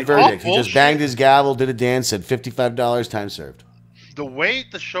 It's Every like, verdict. oh, He just bullshit. banged his gavel, did a dance, said $55, time served. The way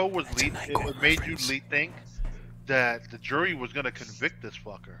the show was That's a lead, night it court made reference. you think that the jury was going to convict this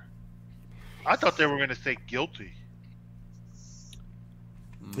fucker. I thought they were going to say guilty.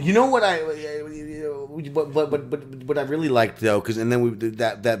 You know what what I really liked though, because and then we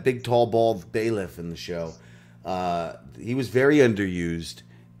that big tall bald bailiff in the show, he was very underused,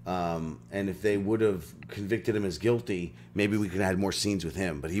 and if they would have convicted him as guilty, maybe we could have had more scenes with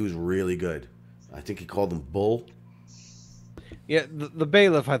him. But he was really good. I think he called him Bull. Yeah, the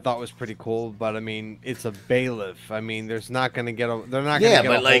bailiff I thought was pretty cool, but I mean, it's a bailiff. I mean, there's not going to get a they're not going to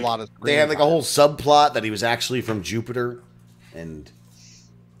get a whole lot of screen they had like a time. whole subplot that he was actually from Jupiter, and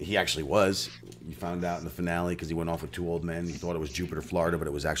he actually was. You found out in the finale because he went off with two old men. He thought it was Jupiter, Florida, but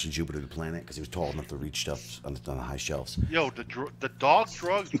it was actually Jupiter, the planet, because he was tall enough to reach stuff on the high shelves. Yo, the dog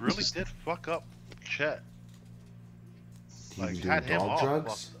drugs really did fuck up Chet. He Like, was had doing him dog off.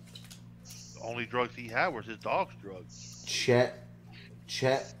 drugs. The only drugs he had was his dog's drugs. Chet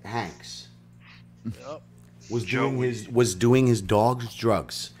Hanks Yep. was doing his dog's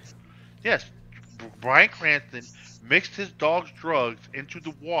drugs. Yes, Bryan Cranston mixed his dog's drugs into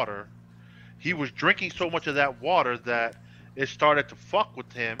the water. He was drinking so much of that water that it started to fuck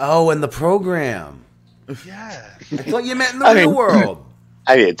with him. Oh, and the program. Yes. I thought you meant in the I real mean- world.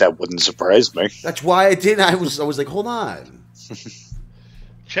 I mean, that wouldn't surprise me. That's why I did. I was like, hold on.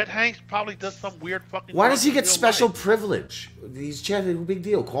 Chet Hanks probably does some weird fucking. Why drugs does he in get real special life. privilege? He's Chet. No big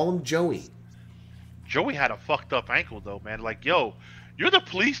deal. Call him Joey. Joey had a fucked up ankle though, man. Like, yo, you're the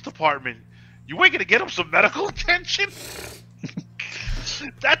police department. You ain't gonna get him some medical attention?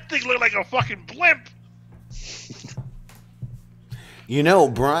 That thing looked like a fucking blimp. You know,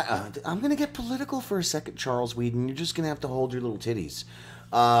 Brian, I'm going to get political for a second, Charles Whedon. You're just going to have to hold your little titties.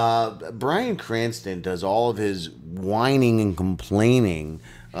 Bryan Cranston does all of his whining and complaining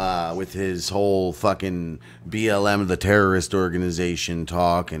with his whole fucking BLM, the terrorist organization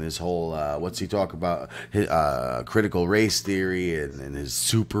talk, and his whole, what's he talk about? His, critical race theory and his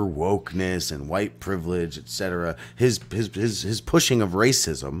super wokeness and white privilege, etc. His pushing of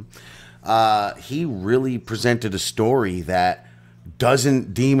racism. He really presented a story that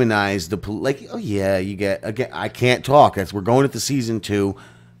doesn't demonize the like. Oh yeah, you get again. I can't talk. As we're going into season 2,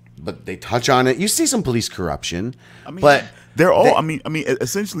 but they touch on it. You see some police corruption, I mean, but they're all. I mean,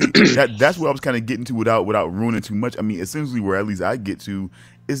 essentially, that's what I was kind of getting to without ruining too much. I mean, essentially, where at least I get to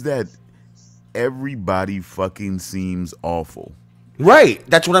is that everybody fucking seems awful. right.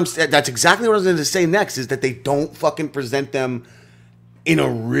 That's what I'm. That's exactly what I was going to say next. Is that they don't fucking present them in a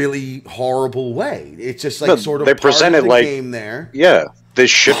really horrible way. It's just like No, sort of they part present of it the like- game there. Yeah, there's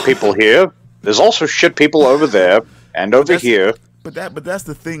shit people here. There's also shit people over there and over That's- here. But that's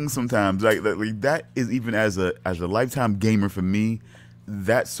the thing sometimes. Like that is even as a lifetime gamer for me.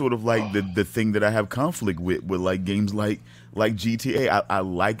 That's sort of like the thing that I have conflict with like games like GTA. I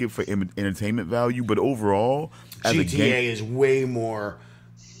like it for entertainment value, but overall, as a GTA game, is way more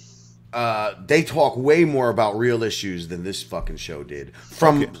they talk way more about real issues than this fucking show did.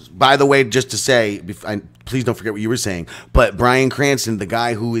 By the way, just to say, please don't forget what you were saying, but Bryan Cranston, the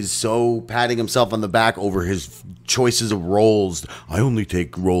guy who is so patting himself on the back over his choices of roles, I only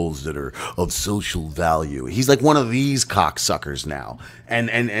take roles that are of social value. He's like one of these cocksuckers now.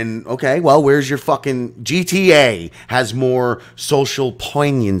 And okay, well, where's your fucking GTA has more social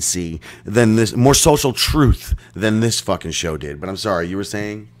poignancy than this, more social truth than this fucking show did. But I'm sorry, you were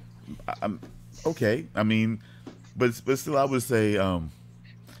saying? Okay. I mean, but still, I would say, with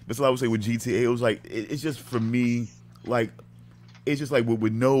GTA, it was like it's just for me, like it's just like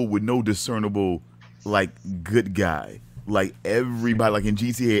with no discernible like good guy. Like everybody, like in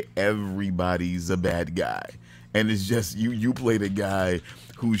GTA, everybody's a bad guy, and it's just you play the guy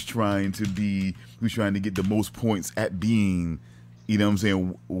who's trying to get the most points at being, you know what I'm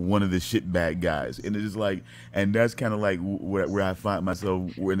saying, one of the shitbag guys. And it's just like, and that's kind of like where I find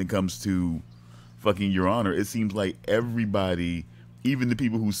myself when it comes to fucking Your Honor. It seems like everybody, even the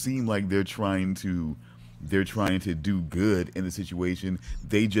people who seem like they're trying to do good in the situation,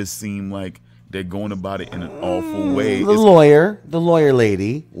 they just seem like they're going about it in an awful way. The lawyer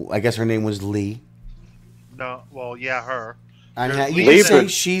lady, I guess her name was Lee. No, well, yeah, her. And you can say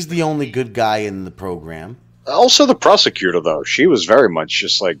she's the only good guy in the program. Also, the prosecutor, though, she was very much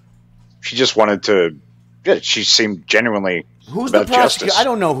just like, she just wanted to. Yeah, she seemed genuinely Who's about the prosecutor? justice. I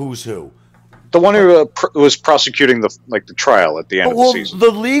don't know who's who. The one who was prosecuting the trial at the end of the season.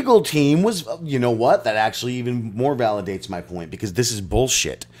 The legal team was. You know what? That actually even more validates my point, because this is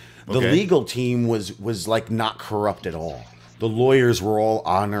bullshit. The legal team was like not corrupt at all. The lawyers were all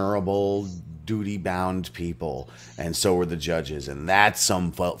honorable, duty-bound people, and so were the judges, and that's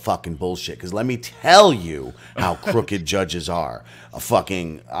some fucking bullshit. Because let me tell you how crooked judges are,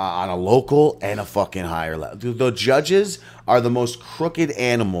 on a local and a fucking higher level. The judges are the most crooked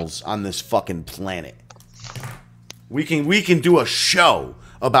animals on this fucking planet. We can do a show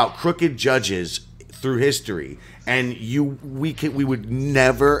about crooked judges through history, and we would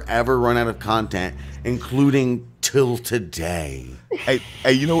never ever run out of content, including till today. Hey,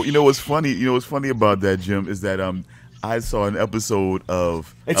 you know what's funny? You know what's funny about that, Jim, is that I saw an episode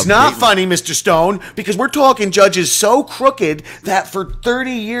of. It's not funny, Mr. Stone, because we're talking judges so crooked that for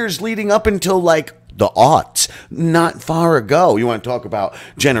 30 years leading up until like the aughts, not far ago. You want to talk about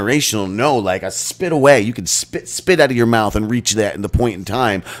generational? No, like a spit away. You can spit out of your mouth and reach that in the point in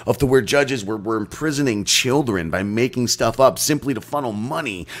time of to where judges were imprisoning children by making stuff up simply to funnel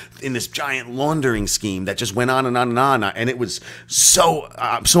money in this giant laundering scheme that just went on and on and on. And it was so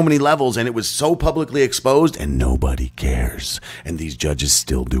many levels, and it was so publicly exposed, and nobody cares. And these judges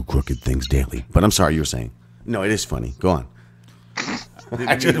still do crooked things daily. But I'm sorry, you were saying. No, it is funny. Go on.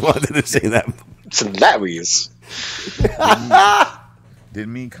 I just wanted to say that. It's hilarious.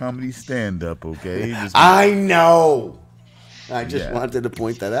 Didn't mean comedy stand-up, okay? I know. I just wanted to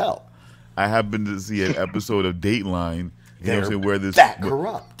point that out. I happened to see an episode of Dateline,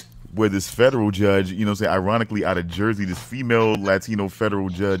 where this federal judge, ironically out of Jersey, this female Latino federal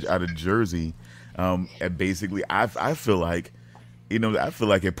judge out of Jersey, and basically, I feel like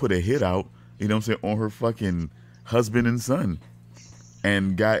it put a hit out, on her fucking husband and son.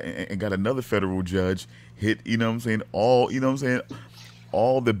 And got another federal judge hit, all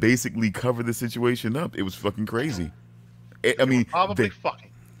to basically cover the situation up. It was fucking crazy.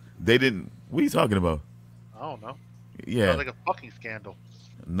 Fucking. They didn't. What are you talking about? I don't know. Yeah, sounds like a fucking scandal.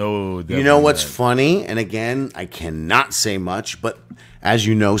 No, you know what's funny? And again, I cannot say much, but as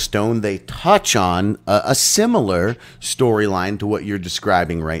you know, Stone, they touch on a similar storyline to what you're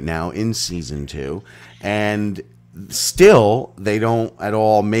describing right now in season 2, and still they don't at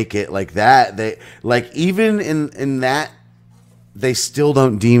all make it like that. They like, even in that, they still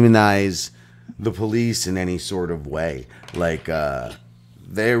don't demonize the police in any sort of way. Like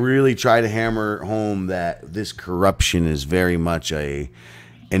they really try to hammer home that this corruption is very much an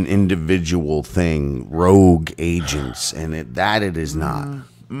individual thing, rogue agents, and it is not.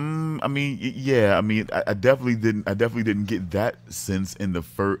 I mean, yeah. I mean, I definitely didn't get that sense in the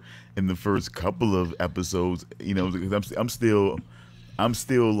first couple of episodes. Because I'm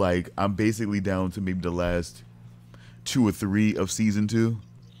still like, I'm basically down to maybe the last 2 or 3 of season 2.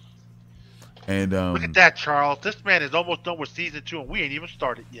 And look at that, Charles. This man is almost done with season 2, and we ain't even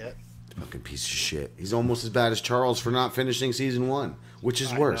started yet. Fucking piece of shit. He's almost as bad as Charles for not finishing season 1, which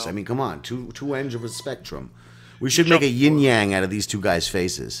is worse. I mean, come on, two ends of a spectrum. We should make a yin-yang out of these two guys'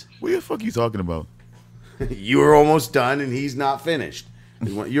 faces. What the fuck are you talking about? You were almost done, and he's not finished.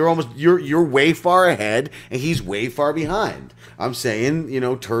 You're way far ahead, and he's way far behind. I'm saying,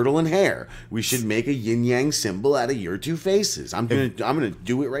 turtle and hare. We should make a yin yang symbol out of your two faces. I'm gonna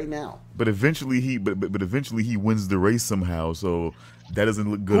do it right now. But eventually he wins the race somehow. So that doesn't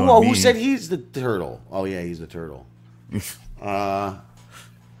look good on me. Who said he's the turtle? Oh yeah, he's the turtle.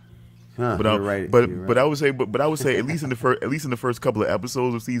 But I would say at least in the first couple of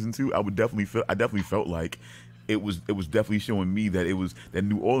episodes of season 2, I definitely felt like it was definitely showing me that that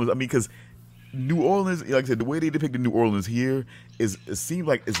New Orleans. I mean, because New Orleans, like I said, the way they depicted New Orleans here it seems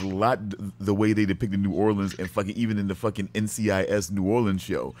like it's a lot the way they depicted New Orleans and fucking even in the fucking NCIS New Orleans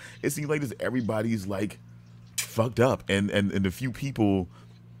show. It seems like just everybody's like fucked up, and the few people.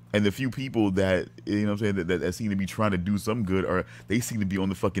 And the few people that, what I'm saying, that seem to be trying to do some good, they seem to be on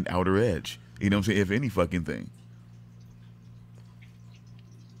the fucking outer edge. You know what I'm saying? If any fucking thing.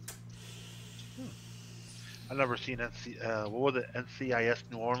 I've never seen what was it? NCIS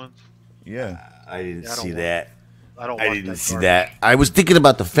New Orleans? Yeah. I didn't see that. I didn't see that. I was thinking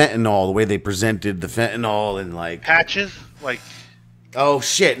about the fentanyl, the way they presented the fentanyl and like patches, like. Oh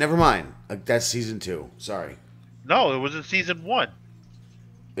shit! Never mind. That's season 2. Sorry. No, it was in season 1.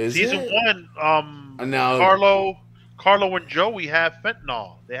 Season 1, now Carlo and Joey have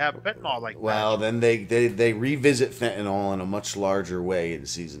fentanyl. They have fentanyl like well, that. then they revisit fentanyl in a much larger way in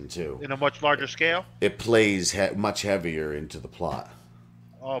season 2. In a much larger scale? It plays much heavier into the plot.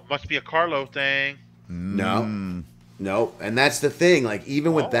 Oh, it must be a Carlo thing. No. And that's the thing. Like,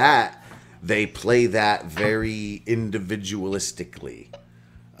 even with that, they play that very individualistically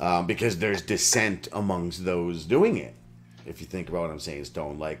because there's dissent amongst those doing it. If you think about what I'm saying,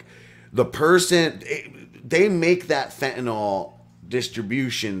 Stone, like the person, they make that fentanyl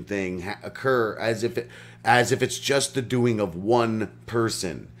distribution thing occur as if it's just the doing of one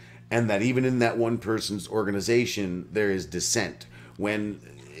person, and that even in that one person's organization there is dissent.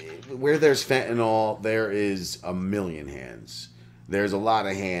 Where there's fentanyl, there is a million hands. There's a lot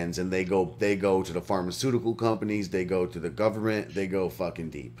of hands, and they go to the pharmaceutical companies, they go to the government, they go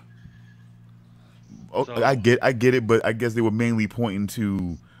fucking deep. Oh, so, I get it, but I guess they were mainly pointing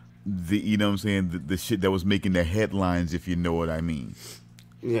to the shit that was making the headlines, if you know what I mean.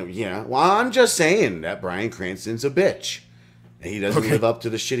 Yeah. Well, I'm just saying that Bryan Cranston's a bitch, and he doesn't live up to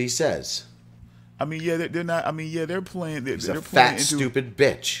the shit he says. I mean, yeah, they're not. I mean, yeah, they're playing. He's a fat, stupid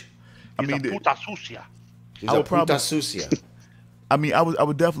bitch. He's a puta sucia. He's a puta sucia. I mean, I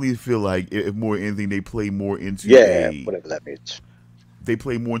would definitely feel like if more anything, they play more into whatever that means. They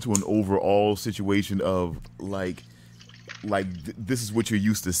play more into an overall situation of like this is what you're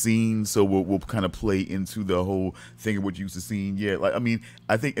used to seeing, so we'll kind of play into the whole thing of what you're used to seeing. Yeah, like I mean,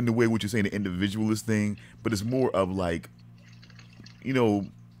 I think in the way what you're saying, the individualist thing, but it's more of like,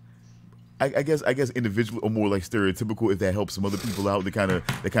 I guess individual or more like stereotypical, if that helps some other people out to kind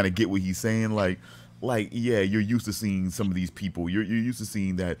of get what he's saying. Like yeah, you're used to seeing some of these people. You're used to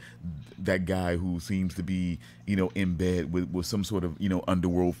seeing that guy who seems to be in bed with some sort of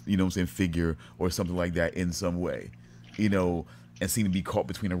underworld figure or something like that in some way, and seem to be caught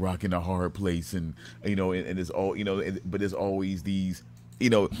between a rock and a hard place, and and it's all but there's always these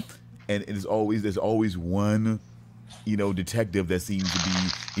and there's always one detective that seems to be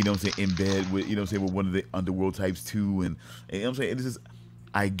in bed with with one of the underworld types too, and I'm saying this is.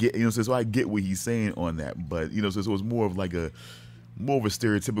 I get, so I get what he's saying on that, but so it's more of a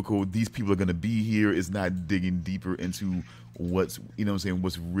stereotypical. These people are gonna be here. It's not digging deeper into what's,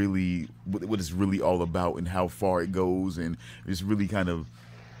 what's really what it's really all about and how far it goes, and it's really kind of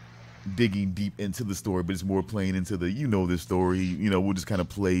digging deep into the story. But it's more playing into the this story. We'll just kind of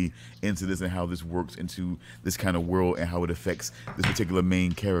play into this and how this works into this kind of world and how it affects this particular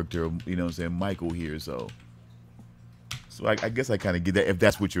main character. Michael here. So I guess I kind of get that, if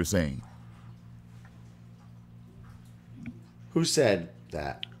that's what you're saying. Who said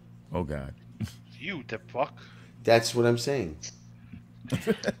that? Oh, God. You, dip fuck. That's what I'm saying.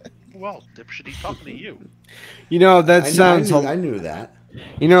 Well, dipshit, he's talking to you. That sounds... I knew that.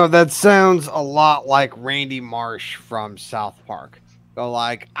 That sounds a lot like Randy Marsh from South Park. Go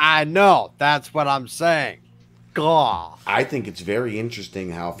like, I know, that's what I'm saying. God. I think it's very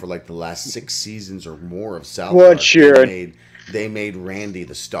interesting how for like the last 6 seasons or more of South Park, they made Randy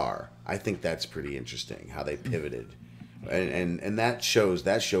the star. I think that's pretty interesting how they pivoted. And that show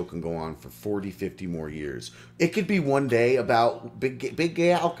can go on for 40, 50 more years. It could be one day about Big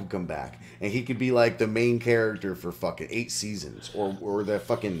Gay Al could come back and he could be like the main character for fucking 8 seasons, or the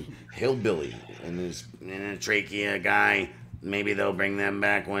fucking hillbilly and his trachea guy. Maybe they'll bring them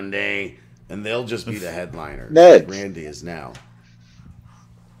back one day. And they'll just be the headliner. Ned. Like Randy is now.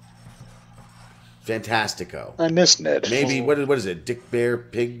 Fantastico. I miss Ned. Maybe what is it? Dick Bear,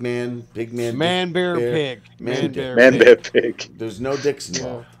 Pig Man, Man, Bear, Pig. Man, Man, Bear, Pig. There's no dicks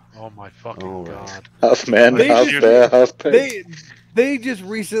involved. Oh my fucking god! Huff Man, They Huff just- Bear, Huff Pig. They just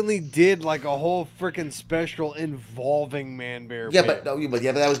recently did like a whole freaking special involving Man, Bear, Yeah, Pig. but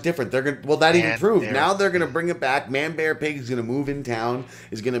that was different. They're gonna that even Man, proved. Bear. Now they're gonna bring it back. Man Bear Pig is gonna move in town.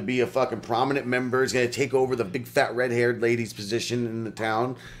 Is gonna be a fucking prominent member. Is gonna take over the big fat red haired lady's position in the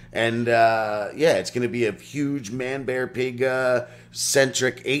town. And it's gonna be a huge Man Bear Pig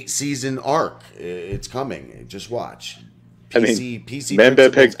centric 8-season arc. It's coming. Just watch. PC Man Bear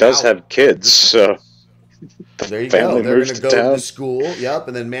Pig principal's does out. have kids, so There you family go. They're moves going to to go town. to school. Yep.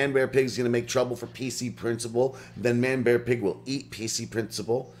 And then Man Bear Pig's going to make trouble for PC Principal. Then Man Bear Pig will eat PC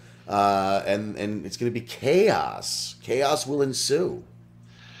Principal. And it's going to be chaos. Chaos will ensue.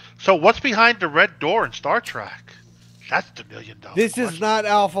 So what's behind the red door in Star Trek? That's the $1 million. This is not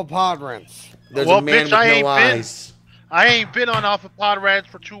Alpha Podrance. There's Well, a man bitch, with I no ain't been. eyes. I ain't been on Alpha Pod Rants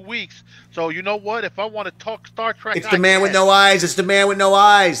for 2 weeks, so you know what? If I want to talk Star Trek, It's the man with no eyes. It's the man with no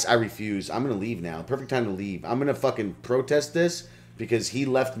eyes. I refuse. I'm going to leave now. Perfect time to leave. I'm going to fucking protest this because he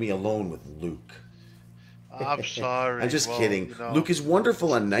left me alone with Luke. I'm sorry. I'm just Well, kidding. you know, Luke is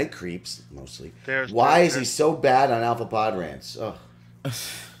wonderful on Night Creeps, mostly. There's- Why there's- is he so bad on Alpha Pod Rants? Ugh.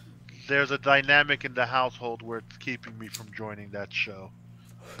 There's a dynamic in the household where it's keeping me from joining that show.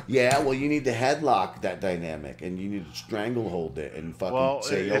 Yeah, well, you need to headlock that dynamic, and you need to stranglehold it and fucking Well,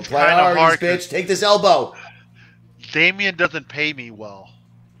 say, "Yo, it's kinda priorities, hard 'cause- bitch. Take this elbow." Damien doesn't pay me well.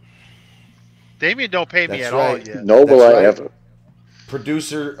 Damien don't pay me That's at all right. yet. nor will That's I right. ever.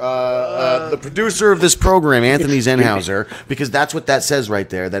 Producer, the producer of this program, Anthony Zenhauser, because that's what that says right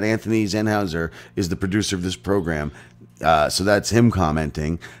there. That Anthony Zenhauser is the producer of this program. So that's him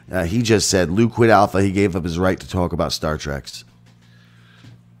commenting. He just said, Luke quit Alpha. He gave up his right to talk about Star Treks.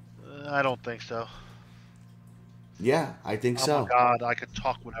 I don't think so. Yeah, I think I'm so. a god. I can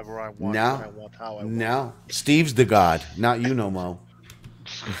talk whenever I want, No. when I want, how I want. No. Steve's the god, not you, no mo.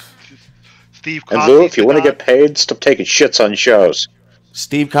 Steve And Conti's Lou, if you the want to god. get paid, stop taking shits on shows.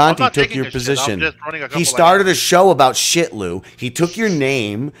 Steve I'm Conti not took taking your a shit. I'm position. just running a couple He of started a show about shit, Lou. He took your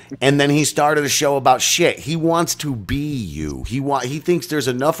name and then he started a show about shit. He wants to be you. He thinks there's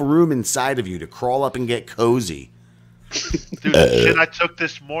enough room inside of you to crawl up and get cozy. Dude, the shit I took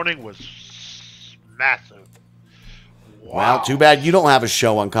this morning was massive. Wow. Well, too bad you don't have a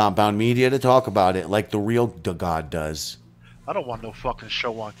show on Compound Media to talk about it like the real God does. I don't want no fucking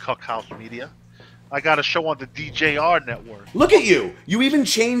show on Cuck House Media. I got a show on the DJR network. Look at you. You even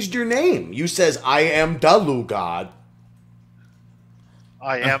changed your name. You says, I am the Lou God.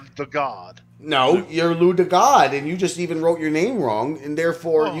 I am the god. No, you're Lou the God, and you just even wrote your name wrong, and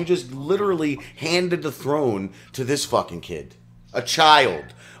therefore Oh. you just literally handed the throne to this fucking kid. A child.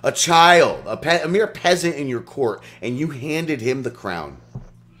 A mere peasant in your court, and you handed him the crown.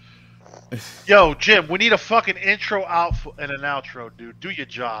 Yo, Jim, we need a fucking intro out and an outro, dude. Do your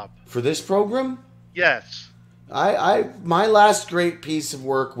job. For this program, Yes. my last great piece of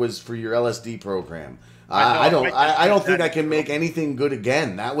work was for your LSD program. I know, I don't think that I can make anything good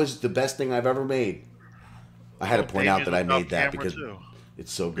again. That was the best thing I've ever made. I had to point out that I made that because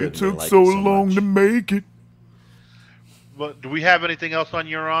it's so good. It and they took like so it long much. to make it. But do we have anything else on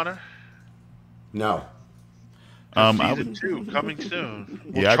Your Honor? No. Season 2 coming soon.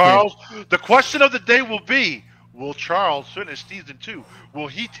 Will Yeah, I Charles? The question of the day will be: will Charles finish season 2? Will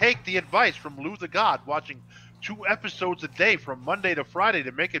he take the advice from Lou the God, watching 2 episodes a day from Monday to Friday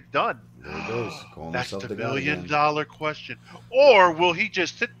to make it done? There it goes. Calling That's himself the the God again. $1 million question. Or will he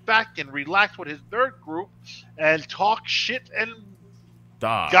just sit back and relax with his nerd group and talk shit and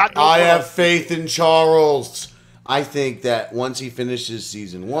Die. God knows I what have else? faith in Charles. I think that once he finishes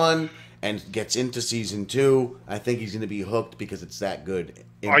season 1 and gets into season 2, I think he's going to be hooked because it's that good.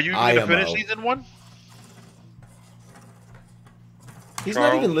 in Are you going to IMO. finish season 1? He's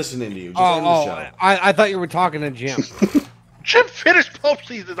Charles? not even listening to you. Just end the show. I thought you were talking to Jim. Jim finished both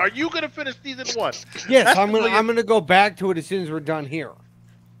seasons. Are you going to finish season 1? Yes, That's I'm the gonna go back to it as soon as we're done here.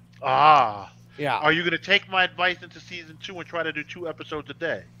 Ah. Yeah. Are you going to take my advice into season 2 and try to do 2 episodes a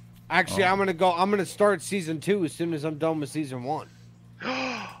day? Actually, I'm gonna start season 2 as soon as I'm done with season 1.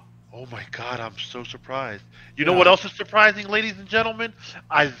 Oh my God, I'm so surprised. You know what else is surprising, ladies and gentlemen?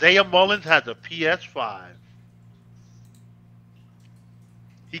 Isaiah Mullins has a PS5.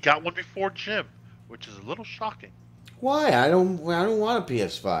 He got one before Jim, which is a little shocking. Why? I don't want a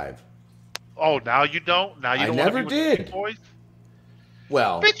PS5. Oh, now you don't? Now you I don't never want to be with the did. boys?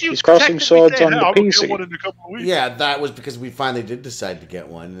 Well, Bitch, you He's crossing texted me swords saying, on "Hey, the I'm gonna PC." get one in a couple of weeks. yeah, that was because we finally did decide to get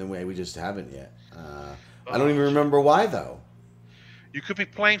one, and we just haven't yet. I don't even remember why, though. You could be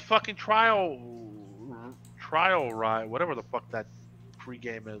playing fucking Trial trial ride, whatever the fuck that free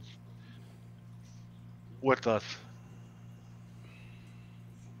game is, with us.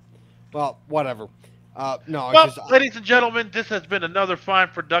 Well, whatever. No, Well, because ladies and gentlemen, this has been another fine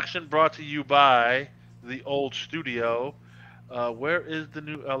production brought to you by the old studio. Where is the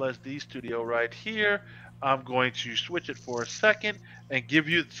new LSD studio? Right here. I'm going to switch it for a second and give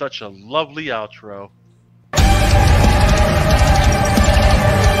you such a lovely outro.